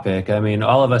fascinating topic. I mean,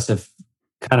 all of us have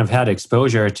kind of had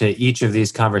exposure to each of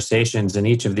these conversations and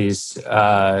each of these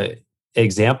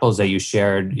examples that you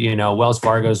shared. Wells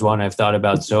Fargo is one I've thought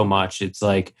about so much. It's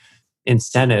like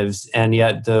incentives, and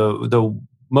yet the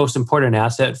most important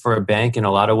asset for a bank in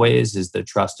a lot of ways is the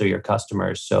trust of your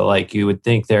customers. So like you would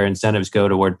think their incentives go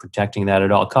toward protecting that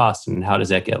at all costs, and how does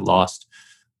that get lost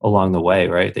along the way,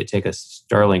 right? They take a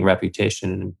sterling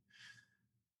reputation and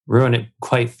ruin it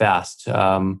quite fast.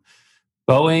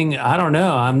 Boeing, I don't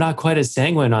know. I'm not quite as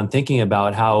sanguine on thinking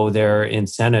about how their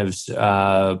incentives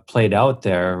played out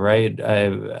there, right?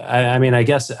 I mean, I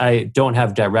guess I don't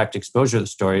have direct exposure to the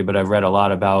story, but I've read a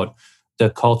lot about the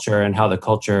culture and how the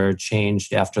culture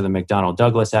changed after the McDonnell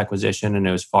Douglas acquisition, and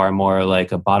it was far more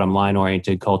like a bottom line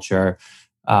oriented culture.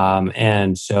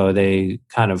 And so they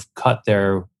kind of cut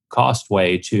their cost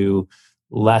way to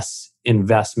less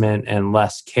investment and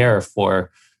less care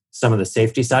for some of the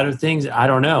safety side of things. I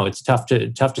don't know. It's tough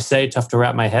to say, tough to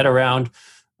wrap my head around.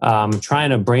 Trying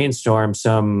to brainstorm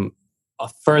some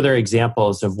further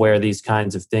examples of where these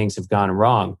kinds of things have gone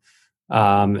wrong.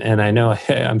 And I know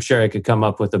I'm sure I could come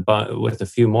up with a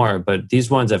few more, but these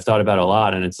ones I've thought about a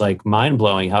lot, and it's like mind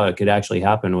blowing how it could actually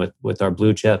happen with our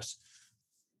blue chips.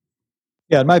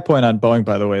 Yeah, and my point on Boeing,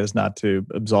 by the way, is not to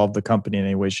absolve the company in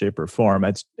any way, shape, or form.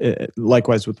 It's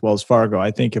likewise with Wells Fargo.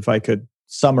 I think if I could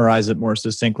summarize it more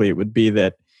succinctly, it would be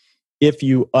that if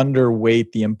you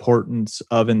underweight the importance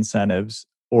of incentives,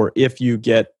 or if you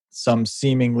get some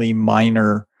seemingly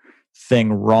minor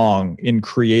thing wrong in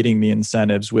creating the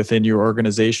incentives within your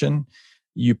organization,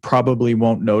 you probably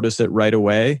won't notice it right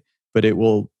away, but it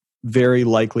will very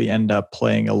likely end up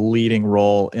playing a leading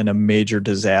role in a major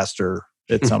disaster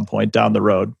at some point down the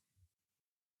road.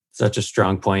 Such a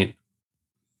strong point.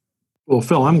 Well,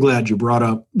 Phil, I'm glad you brought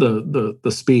up the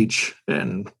speech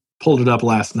and pulled it up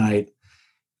last night.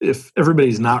 If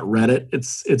everybody's not read it,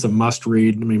 it's a must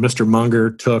read. I mean, Mr. Munger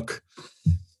took,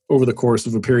 over the course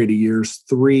of a period of years,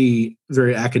 3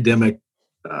 very academic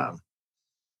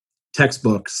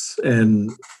textbooks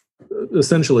and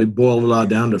essentially boiled it all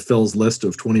down to Phil's list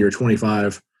of 20 or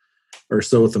 25 or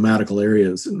so thematical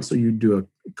areas. And so you do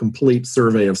a complete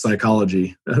survey of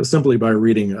psychology simply by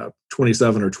reading a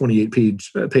 27 or 28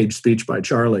 page speech by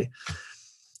Charlie.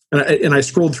 And I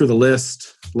scrolled through the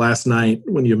list last night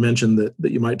when you mentioned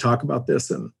that you might talk about this.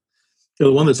 And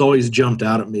the one that's always jumped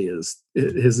out at me is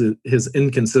his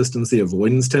inconsistency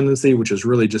avoidance tendency, which is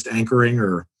really just anchoring,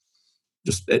 or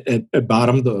just at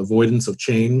bottom, the avoidance of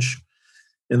change.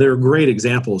 And there are great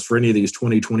examples for any of these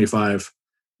 20, 25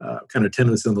 kind of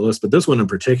tendencies on the list. But this one in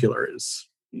particular is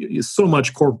so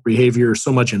much corporate behavior,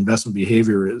 so much investment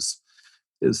behavior is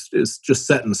just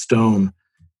set in stone.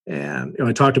 And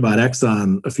I talked about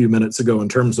Exxon a few minutes ago in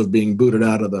terms of being booted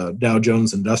out of the Dow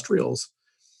Jones Industrials.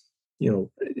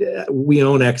 We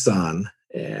own Exxon,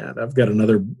 and I've got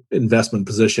another investment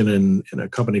position in a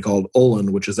company called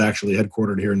Olin, which is actually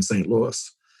headquartered here in St.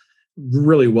 Louis.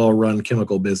 Really well-run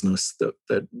chemical business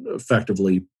that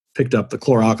effectively picked up the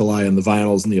chlor-alkali and the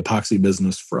vinyls and the epoxy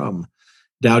business from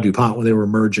Dow DuPont when they were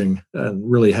merging, and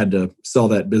really had to sell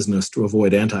that business to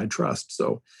avoid antitrust.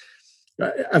 So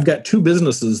I've got two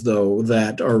businesses, though,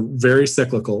 that are very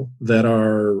cyclical, that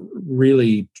are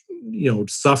really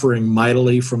suffering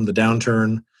mightily from the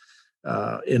downturn.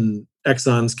 In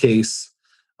Exxon's case,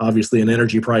 obviously in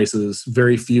energy prices,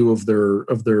 very few of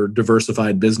their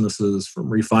diversified businesses, from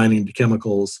refining to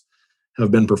chemicals,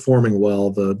 have been performing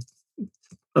well.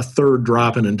 A third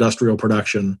drop in industrial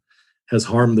production has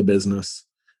harmed the business.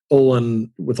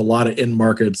 Olin, with a lot of end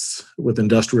markets with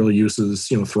industrial uses,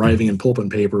 thriving in pulp and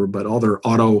paper, but all their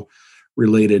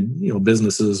auto-related,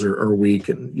 businesses are weak,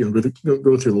 and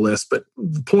go through the list. But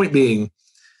the point being,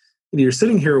 you're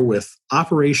sitting here with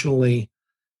operationally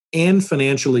and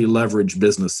financially leveraged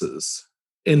businesses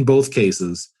in both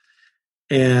cases,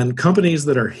 and companies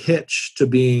that are hitched to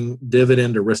being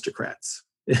dividend aristocrats.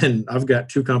 And I've got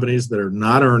two companies that are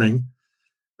not earning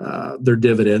their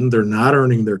dividend; they're not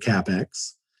earning their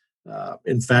capex.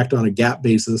 In fact, on a GAAP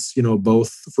basis, both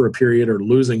for a period are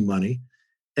losing money,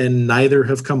 and neither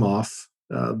have come off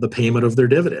the payment of their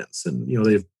dividends. And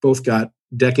they've both got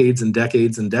decades and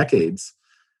decades and decades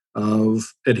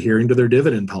of adhering to their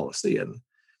dividend policy, and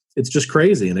it's just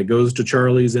crazy. And it goes to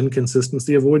Charlie's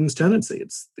inconsistency avoidance tendency.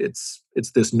 It's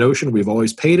this notion we've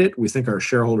always paid it. We think our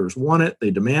shareholders want it. They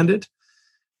demand it.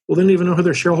 Well, they don't even know who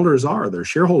their shareholders are. Their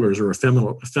shareholders are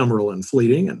ephemeral and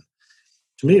fleeting. And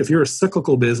to me, if you're a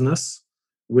cyclical business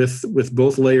with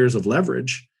both layers of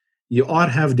leverage, you ought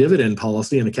to have dividend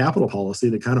policy and a capital policy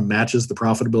that kind of matches the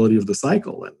profitability of the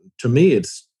cycle. And to me,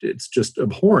 it's just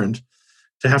abhorrent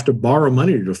to have to borrow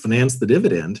money to finance the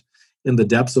dividend in the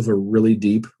depths of a really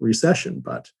deep recession.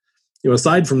 But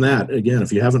aside from that, again,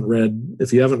 if you haven't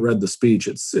read the speech,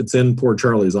 it's in Poor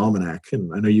Charlie's Almanac,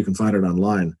 and I know you can find it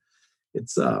online.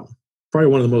 It's probably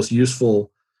one of the most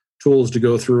useful tools to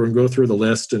go through the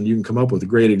list, and you can come up with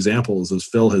great examples, as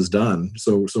Phil has done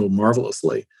so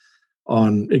marvelously,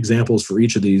 on examples for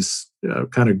each of these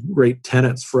kind of great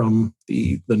tenets from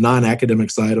the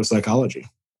non-academic side of psychology.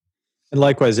 And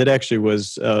likewise, it actually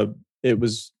was.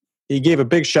 He gave a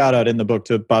big shout out in the book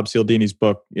to Bob Cialdini's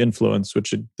book Influence,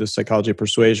 The Psychology of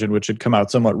Persuasion, which had come out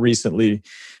somewhat recently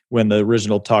when the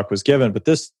original talk was given. But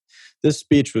this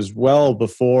speech was well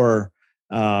before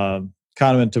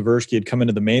Kahneman and Tversky had come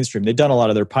into the mainstream. They'd done a lot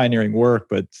of their pioneering work,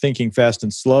 but Thinking Fast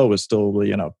and Slow was still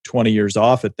 20 years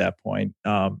off at that point.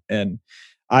 And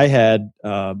I had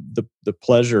the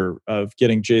pleasure of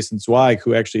getting Jason Zweig,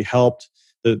 who actually helped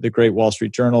the great Wall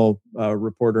Street Journal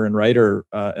reporter and writer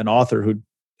and author who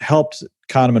helped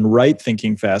Kahneman write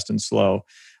Thinking Fast and Slow.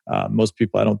 Most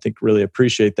people, I don't think, really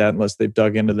appreciate that unless they've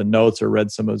dug into the notes or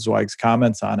read some of Zweig's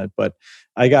comments on it. But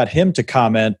I got him to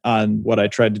comment on what I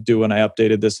tried to do when I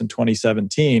updated this in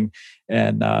 2017,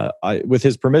 and with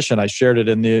his permission, I shared it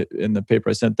in the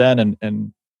paper I sent then,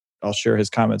 and I'll share his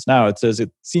comments now. It says,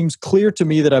 "It seems clear to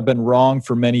me that I've been wrong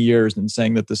for many years in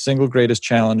saying that the single greatest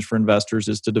challenge for investors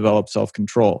is to develop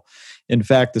self-control. In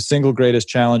fact, the single greatest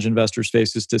challenge investors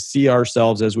face is to see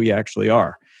ourselves as we actually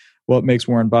are. What makes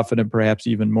Warren Buffett and perhaps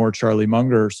even more Charlie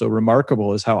Munger so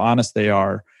remarkable is how honest they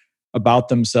are about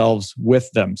themselves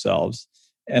with themselves."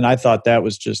 And I thought that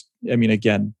was just,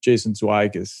 again, Jason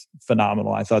Zweig is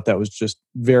phenomenal. I thought that was just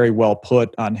very well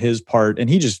put on his part. And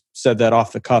he just said that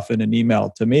off the cuff in an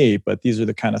email to me, but these are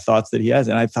the kind of thoughts that he has.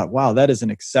 And I thought, wow, that is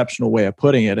an exceptional way of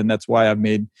putting it. And that's why I've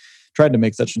tried to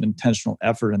make such an intentional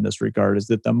effort in this regard, is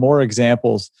that the more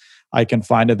examples I can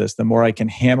find of this, the more I can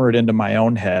hammer it into my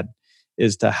own head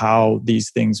as to how these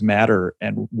things matter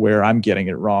and where I'm getting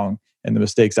it wrong and the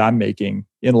mistakes I'm making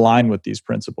in line with these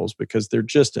principles, because they're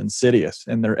just insidious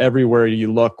and they're everywhere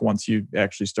you look once you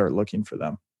actually start looking for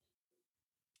them.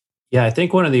 Yeah, I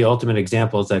think one of the ultimate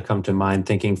examples that come to mind,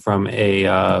 thinking from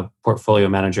a portfolio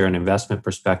manager and investment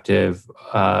perspective,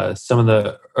 some of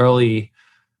the early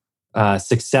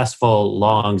successful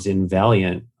longs in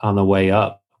Valiant on the way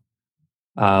up,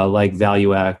 like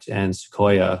ValueAct and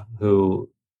Sequoia, who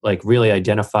like really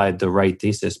identified the right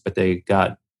thesis, but they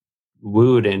got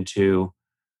wooed into,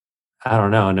 I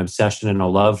don't know, an obsession and a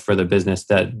love for the business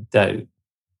that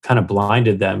kind of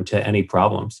blinded them to any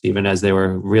problems, even as they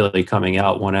were really coming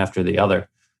out one after the other.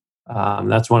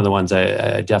 That's one of the ones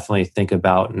I definitely think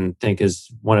about and think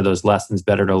is one of those lessons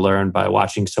better to learn by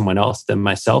watching someone else than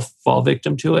myself fall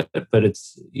victim to it. But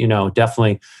it's,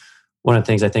 definitely one of the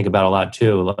things I think about a lot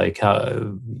too, like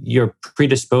how you're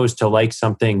predisposed to like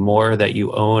something more that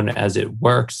you own as it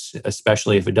works,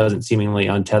 especially if it doesn't seemingly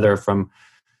untether from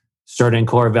certain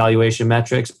core valuation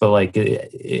metrics. But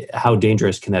like, how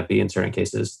dangerous can that be in certain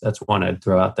cases? That's one I'd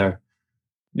throw out there.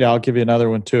 Yeah, I'll give you another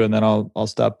one too, and then I'll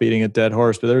stop beating a dead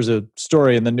horse. But there's a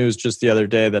story in the news just the other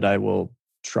day that I will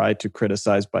try to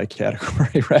criticize by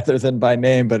category rather than by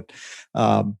name. But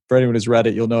for anyone who's read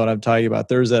it, you'll know what I'm talking about.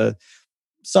 There's a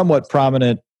somewhat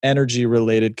prominent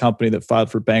energy-related company that filed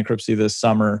for bankruptcy this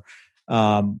summer.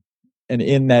 And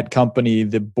in that company,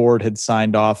 the board had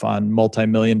signed off on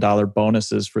multi-million-dollar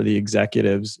bonuses for the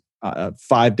executives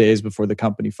 5 days before the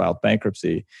company filed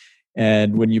bankruptcy.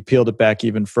 And when you peeled it back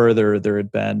even further, there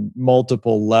had been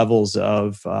multiple levels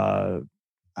of,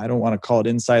 I don't want to call it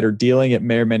insider dealing. It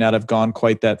may or may not have gone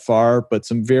quite that far, but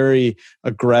some very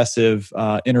aggressive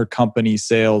intercompany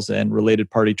sales and related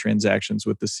party transactions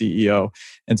with the CEO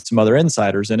and some other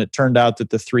insiders. And it turned out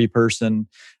that the 3-person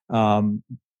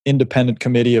independent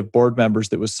committee of board members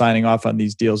that was signing off on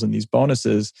these deals and these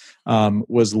bonuses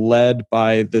was led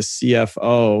by the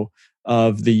CFO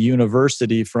of the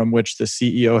university from which the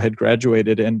CEO had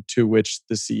graduated and to which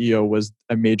the CEO was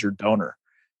a major donor.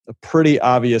 A pretty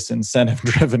obvious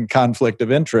incentive-driven conflict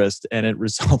of interest, and it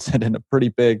resulted in a pretty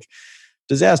big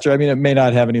disaster. I mean, it may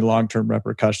not have any long-term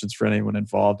repercussions for anyone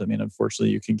involved. I mean,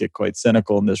 unfortunately, you can get quite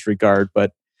cynical in this regard,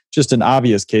 but just an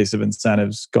obvious case of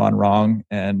incentives gone wrong.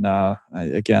 And I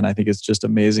think it's just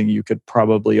amazing. You could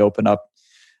probably open up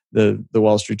the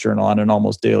Wall Street Journal on an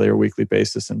almost daily or weekly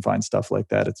basis and find stuff like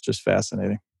that. It's just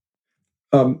fascinating.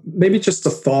 Maybe just a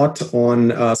thought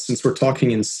on, since we're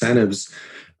talking incentives,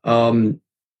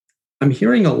 I'm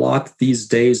hearing a lot these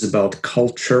days about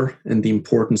culture and the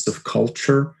importance of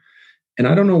culture. And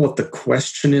I don't know what the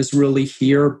question is really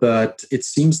here, but it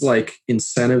seems like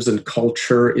incentives and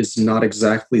culture is not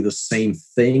exactly the same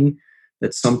thing,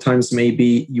 that sometimes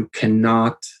maybe you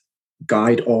cannot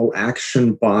guide all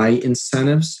action by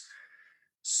incentives.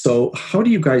 So how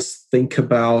do you guys think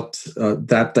about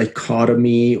that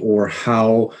dichotomy, or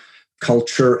how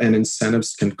culture and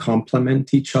incentives can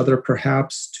complement each other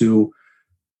perhaps to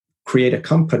create a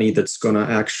company that's going to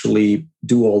actually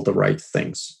do all the right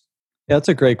things? Yeah, that's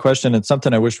a great question. It's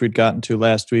something I wish we'd gotten to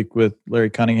last week with Larry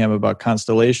Cunningham about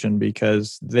Constellation,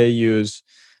 because they use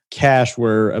cash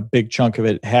where a big chunk of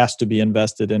it has to be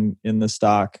invested in the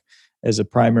stock as a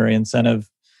primary incentive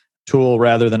tool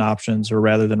rather than options or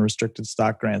rather than restricted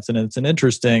stock grants. And it's an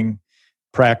interesting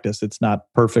practice. It's not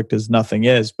perfect as nothing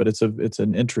is, but it's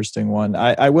an interesting one.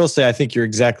 I will say, I think you're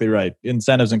exactly right.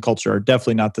 Incentives and culture are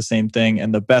definitely not the same thing.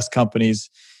 And the best companies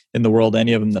in the world,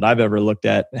 any of them that I've ever looked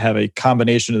at, have a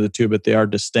combination of the two, but they are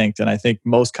distinct. And I think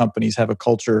most companies have a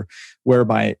culture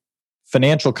whereby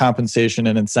financial compensation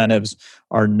and incentives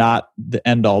are not the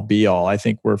end-all be-all. I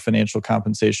think where financial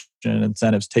compensation and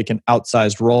incentives take an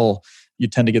outsized role, you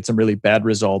tend to get some really bad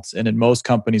results. And in most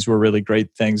companies where really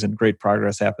great things and great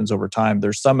progress happens over time,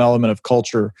 there's some element of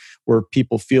culture where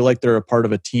people feel like they're a part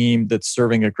of a team that's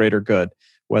serving a greater good,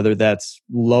 whether that's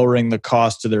lowering the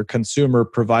cost to their consumer,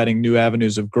 providing new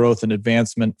avenues of growth and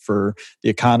advancement for the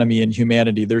economy and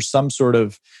humanity. There's some sort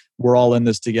of, we're all in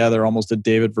this together, almost a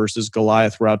David versus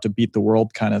Goliath, we're out to beat the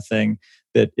world kind of thing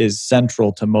that is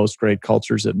central to most great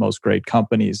cultures at most great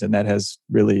companies. And that has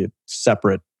really a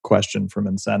separate question from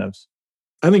incentives.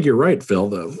 I think you're right, Phil.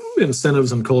 The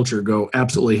incentives and culture go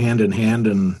absolutely hand in hand,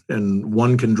 and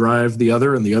one can drive the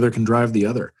other and the other can drive the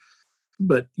other.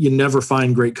 But you never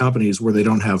find great companies where they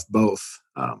don't have both.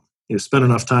 You spend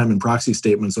enough time in proxy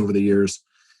statements over the years,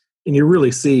 and you really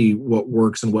see what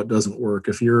works and what doesn't work.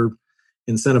 If you're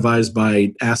incentivized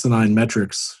by asinine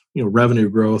metrics, revenue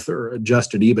growth or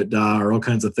adjusted EBITDA or all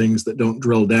kinds of things that don't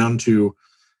drill down to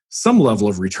some level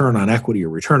of return on equity or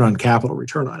return on capital,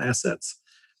 return on assets,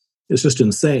 it's just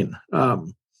insane.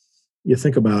 You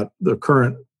think about the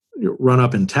current run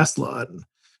up in Tesla, and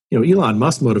Elon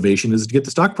Musk's motivation is to get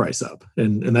the stock price up,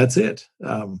 and that's it.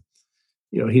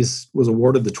 He was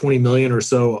awarded the 20 million or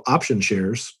so option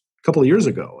shares a couple of years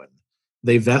ago, and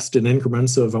They vest in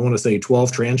increments of, I want to say,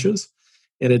 12 tranches.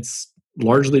 And it's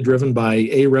largely driven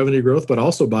by revenue growth, but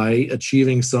also by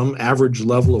achieving some average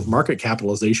level of market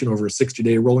capitalization over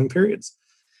 60-day rolling periods.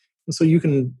 And so you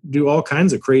can do all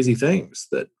kinds of crazy things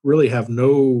that really have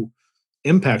no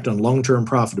impact on long-term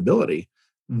profitability.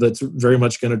 That's very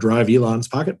much going to drive Elon's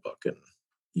pocketbook. And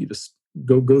you just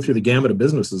go through the gamut of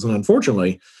businesses. And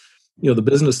unfortunately, the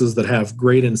businesses that have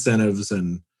great incentives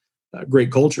and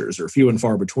great cultures are few and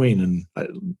far between. And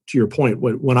to your point,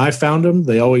 when I found them,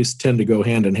 they always tend to go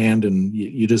hand in hand, and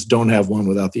you just don't have one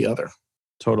without the other.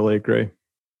 Totally agree.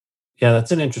 Yeah,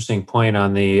 that's an interesting point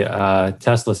on the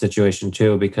Tesla situation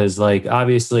too, because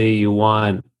obviously you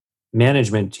want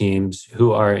management teams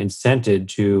who are incented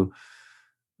to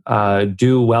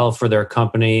do well for their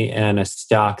company and a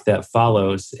stock that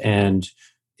follows. And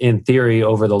in theory,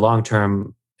 over the long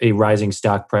term, a rising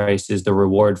stock price is the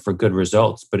reward for good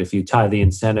results. But if you tie the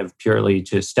incentive purely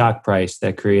to stock price,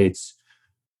 that creates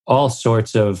all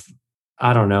sorts of,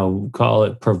 I don't know, call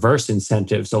it perverse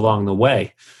incentives along the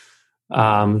way.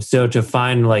 So to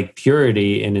find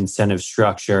purity in incentive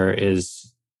structure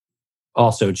is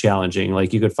also challenging.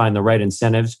 You could find the right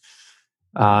incentives,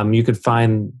 you could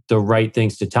find the right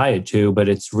things to tie it to, but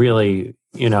it's really,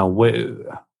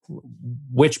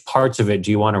 which parts of it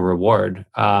do you want to reward?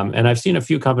 And I've seen a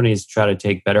few companies try to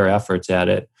take better efforts at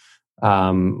it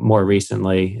more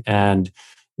recently. And,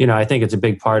 I think it's a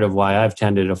big part of why I've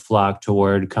tended to flock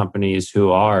toward companies who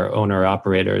are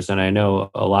owner-operators. And I know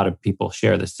a lot of people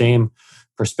share the same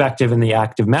perspective in the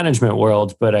active management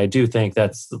world, but I do think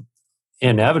that's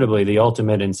inevitably the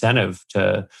ultimate incentive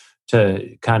to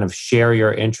kind of share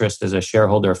your interest as a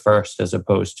shareholder first, as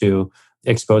opposed to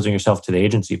exposing yourself to the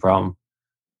agency problem.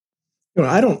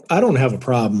 I don't have a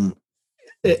problem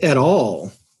at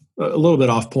all. A little bit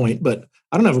off point, but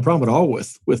I don't have a problem at all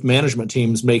with management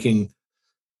teams making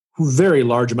very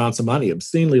large amounts of money,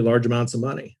 obscenely large amounts of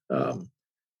money.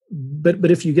 But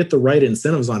if you get the right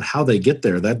incentives on how they get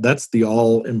there, that's the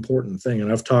all important thing. And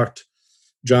I've talked,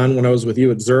 John, when I was with you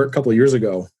at Zurich a couple of years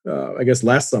ago, I guess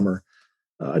last summer,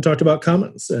 I talked about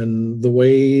Cummins and the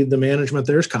way the management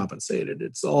there is compensated.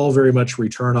 It's all very much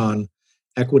return on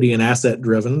equity and asset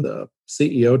driven. The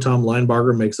CEO, Tom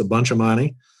Linebarger, makes a bunch of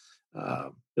money.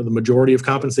 The majority of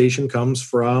compensation comes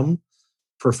from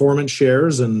performance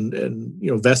shares and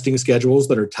vesting schedules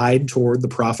that are tied toward the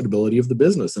profitability of the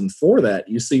business. And for that,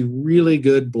 you see really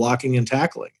good blocking and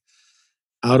tackling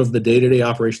out of the day-to-day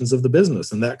operations of the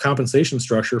business. And that compensation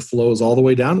structure flows all the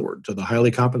way downward to the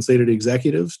highly compensated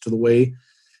executives, to the way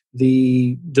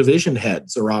the division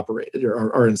heads are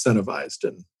incentivized.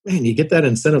 And man, you get that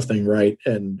incentive thing right,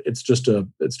 and it's just a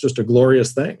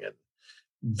glorious thing. And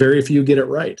very few get it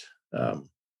right.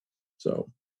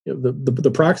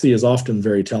 The proxy is often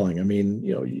very telling. I mean,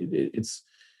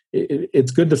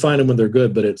 it's good to find them when they're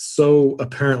good, but it's so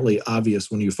apparently obvious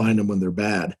when you find them when they're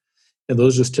bad. And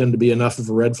those just tend to be enough of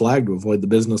a red flag to avoid the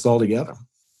business altogether.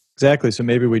 Exactly. So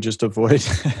maybe we just avoid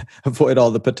all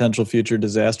the potential future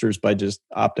disasters by just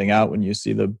opting out when you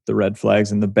see the red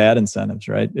flags and the bad incentives,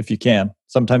 right? If you can.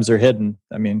 Sometimes they're hidden.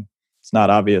 I mean, it's not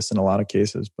obvious in a lot of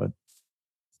cases, but.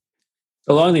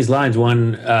 Along these lines,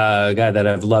 one guy that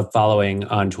I've loved following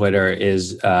on Twitter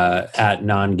is at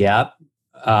NonGap.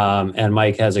 And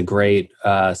Mike has a great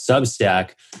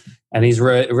Substack. And he's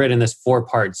written this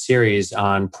 4-part series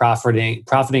on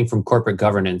profiting from corporate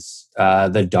governance,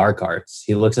 the dark arts.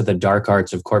 He looks at the dark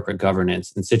arts of corporate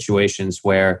governance in situations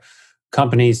where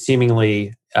companies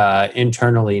seemingly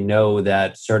internally know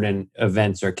that certain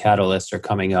events or catalysts are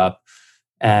coming up,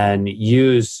 and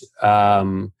use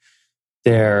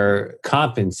their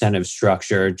comp incentive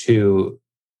structure to,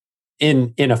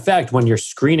 in effect, when you're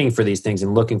screening for these things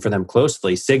and looking for them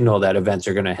closely, signal that events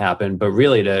are going to happen, but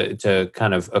really to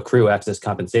kind of accrue excess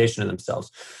compensation in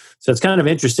themselves. So it's kind of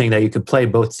interesting that you could play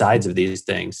both sides of these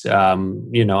things.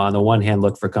 On the one hand,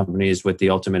 look for companies with the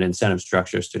ultimate incentive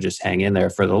structures to just hang in there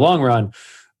for the long run.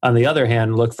 On the other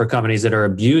hand, look for companies that are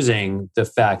abusing the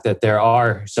fact that there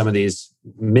are some of these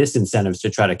misincentives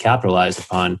to try to capitalize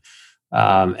upon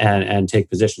and take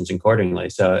positions accordingly.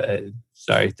 So,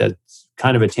 sorry, that's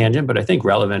kind of a tangent, but I think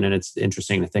relevant, and it's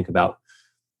interesting to think about.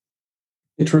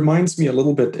 It reminds me a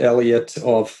little bit, Elliot,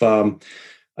 of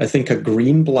I think a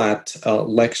Greenblatt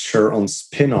lecture on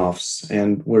spin-offs,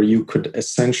 and where you could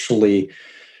essentially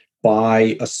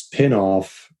buy a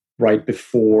spin-off right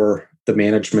before the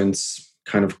management's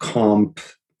kind of comp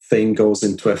thing goes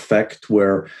into effect,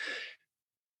 where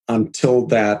until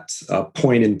that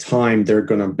point in time, they're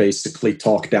going to basically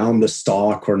talk down the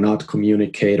stock or not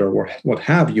communicate or what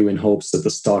have you, in hopes that the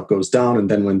stock goes down. And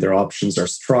then when their options are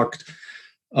struck,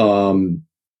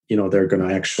 they're going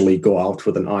to actually go out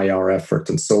with an IR effort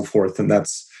and so forth. And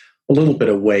that's a little bit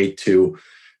a way to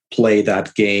play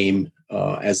that game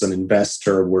as an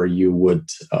investor, where you would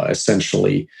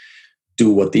essentially do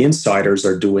what the insiders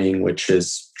are doing, which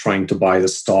is trying to buy the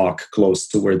stock close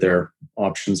to where their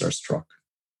options are struck.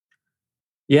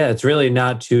 Yeah, it's really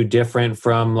not too different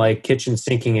from like kitchen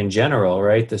sinking in general,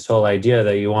 right? This whole idea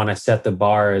that you want to set the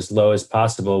bar as low as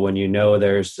possible when you know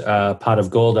there's a pot of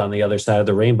gold on the other side of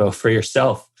the rainbow for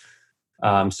yourself.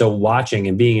 So watching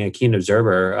and being a keen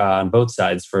observer on both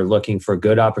sides for looking for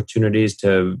good opportunities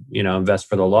to, invest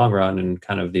for the long run, and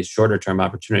kind of these shorter term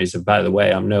opportunities. And by the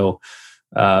way, I'm no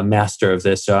master of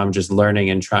this, so I'm just learning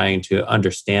and trying to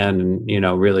understand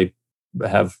and, really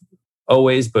have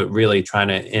always, but really trying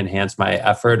to enhance my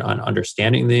effort on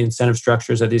understanding the incentive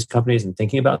structures of these companies and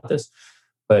thinking about this.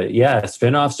 But yeah,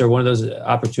 spinoffs are one of those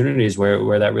opportunities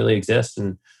where that really exists,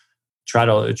 and try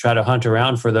to hunt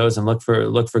around for those and look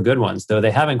for good ones. Though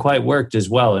they haven't quite worked as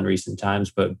well in recent times,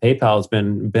 but PayPal's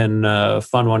been a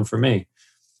fun one for me.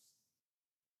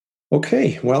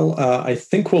 Okay, well, I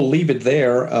think we'll leave it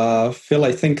there. Phil,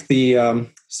 I think the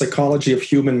psychology of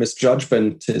human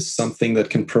misjudgment is something that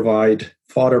can provide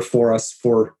fodder for us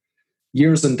for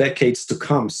years and decades to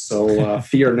come. So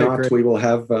fear not, we will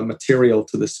have material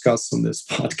to discuss on this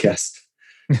podcast.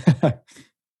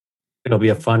 It'll be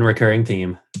a fun recurring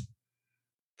theme.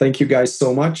 Thank you guys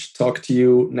so much. Talk to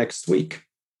you next week.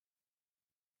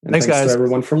 And thanks guys. to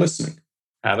everyone for listening.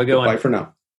 Have a good one. Bye for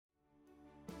now.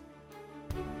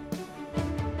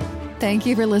 Thank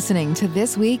you for listening to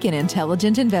This Week in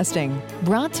Intelligent Investing,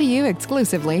 brought to you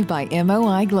exclusively by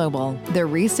MOI Global, the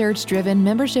research-driven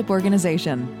membership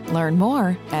organization. Learn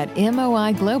more at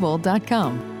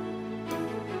moiglobal.com.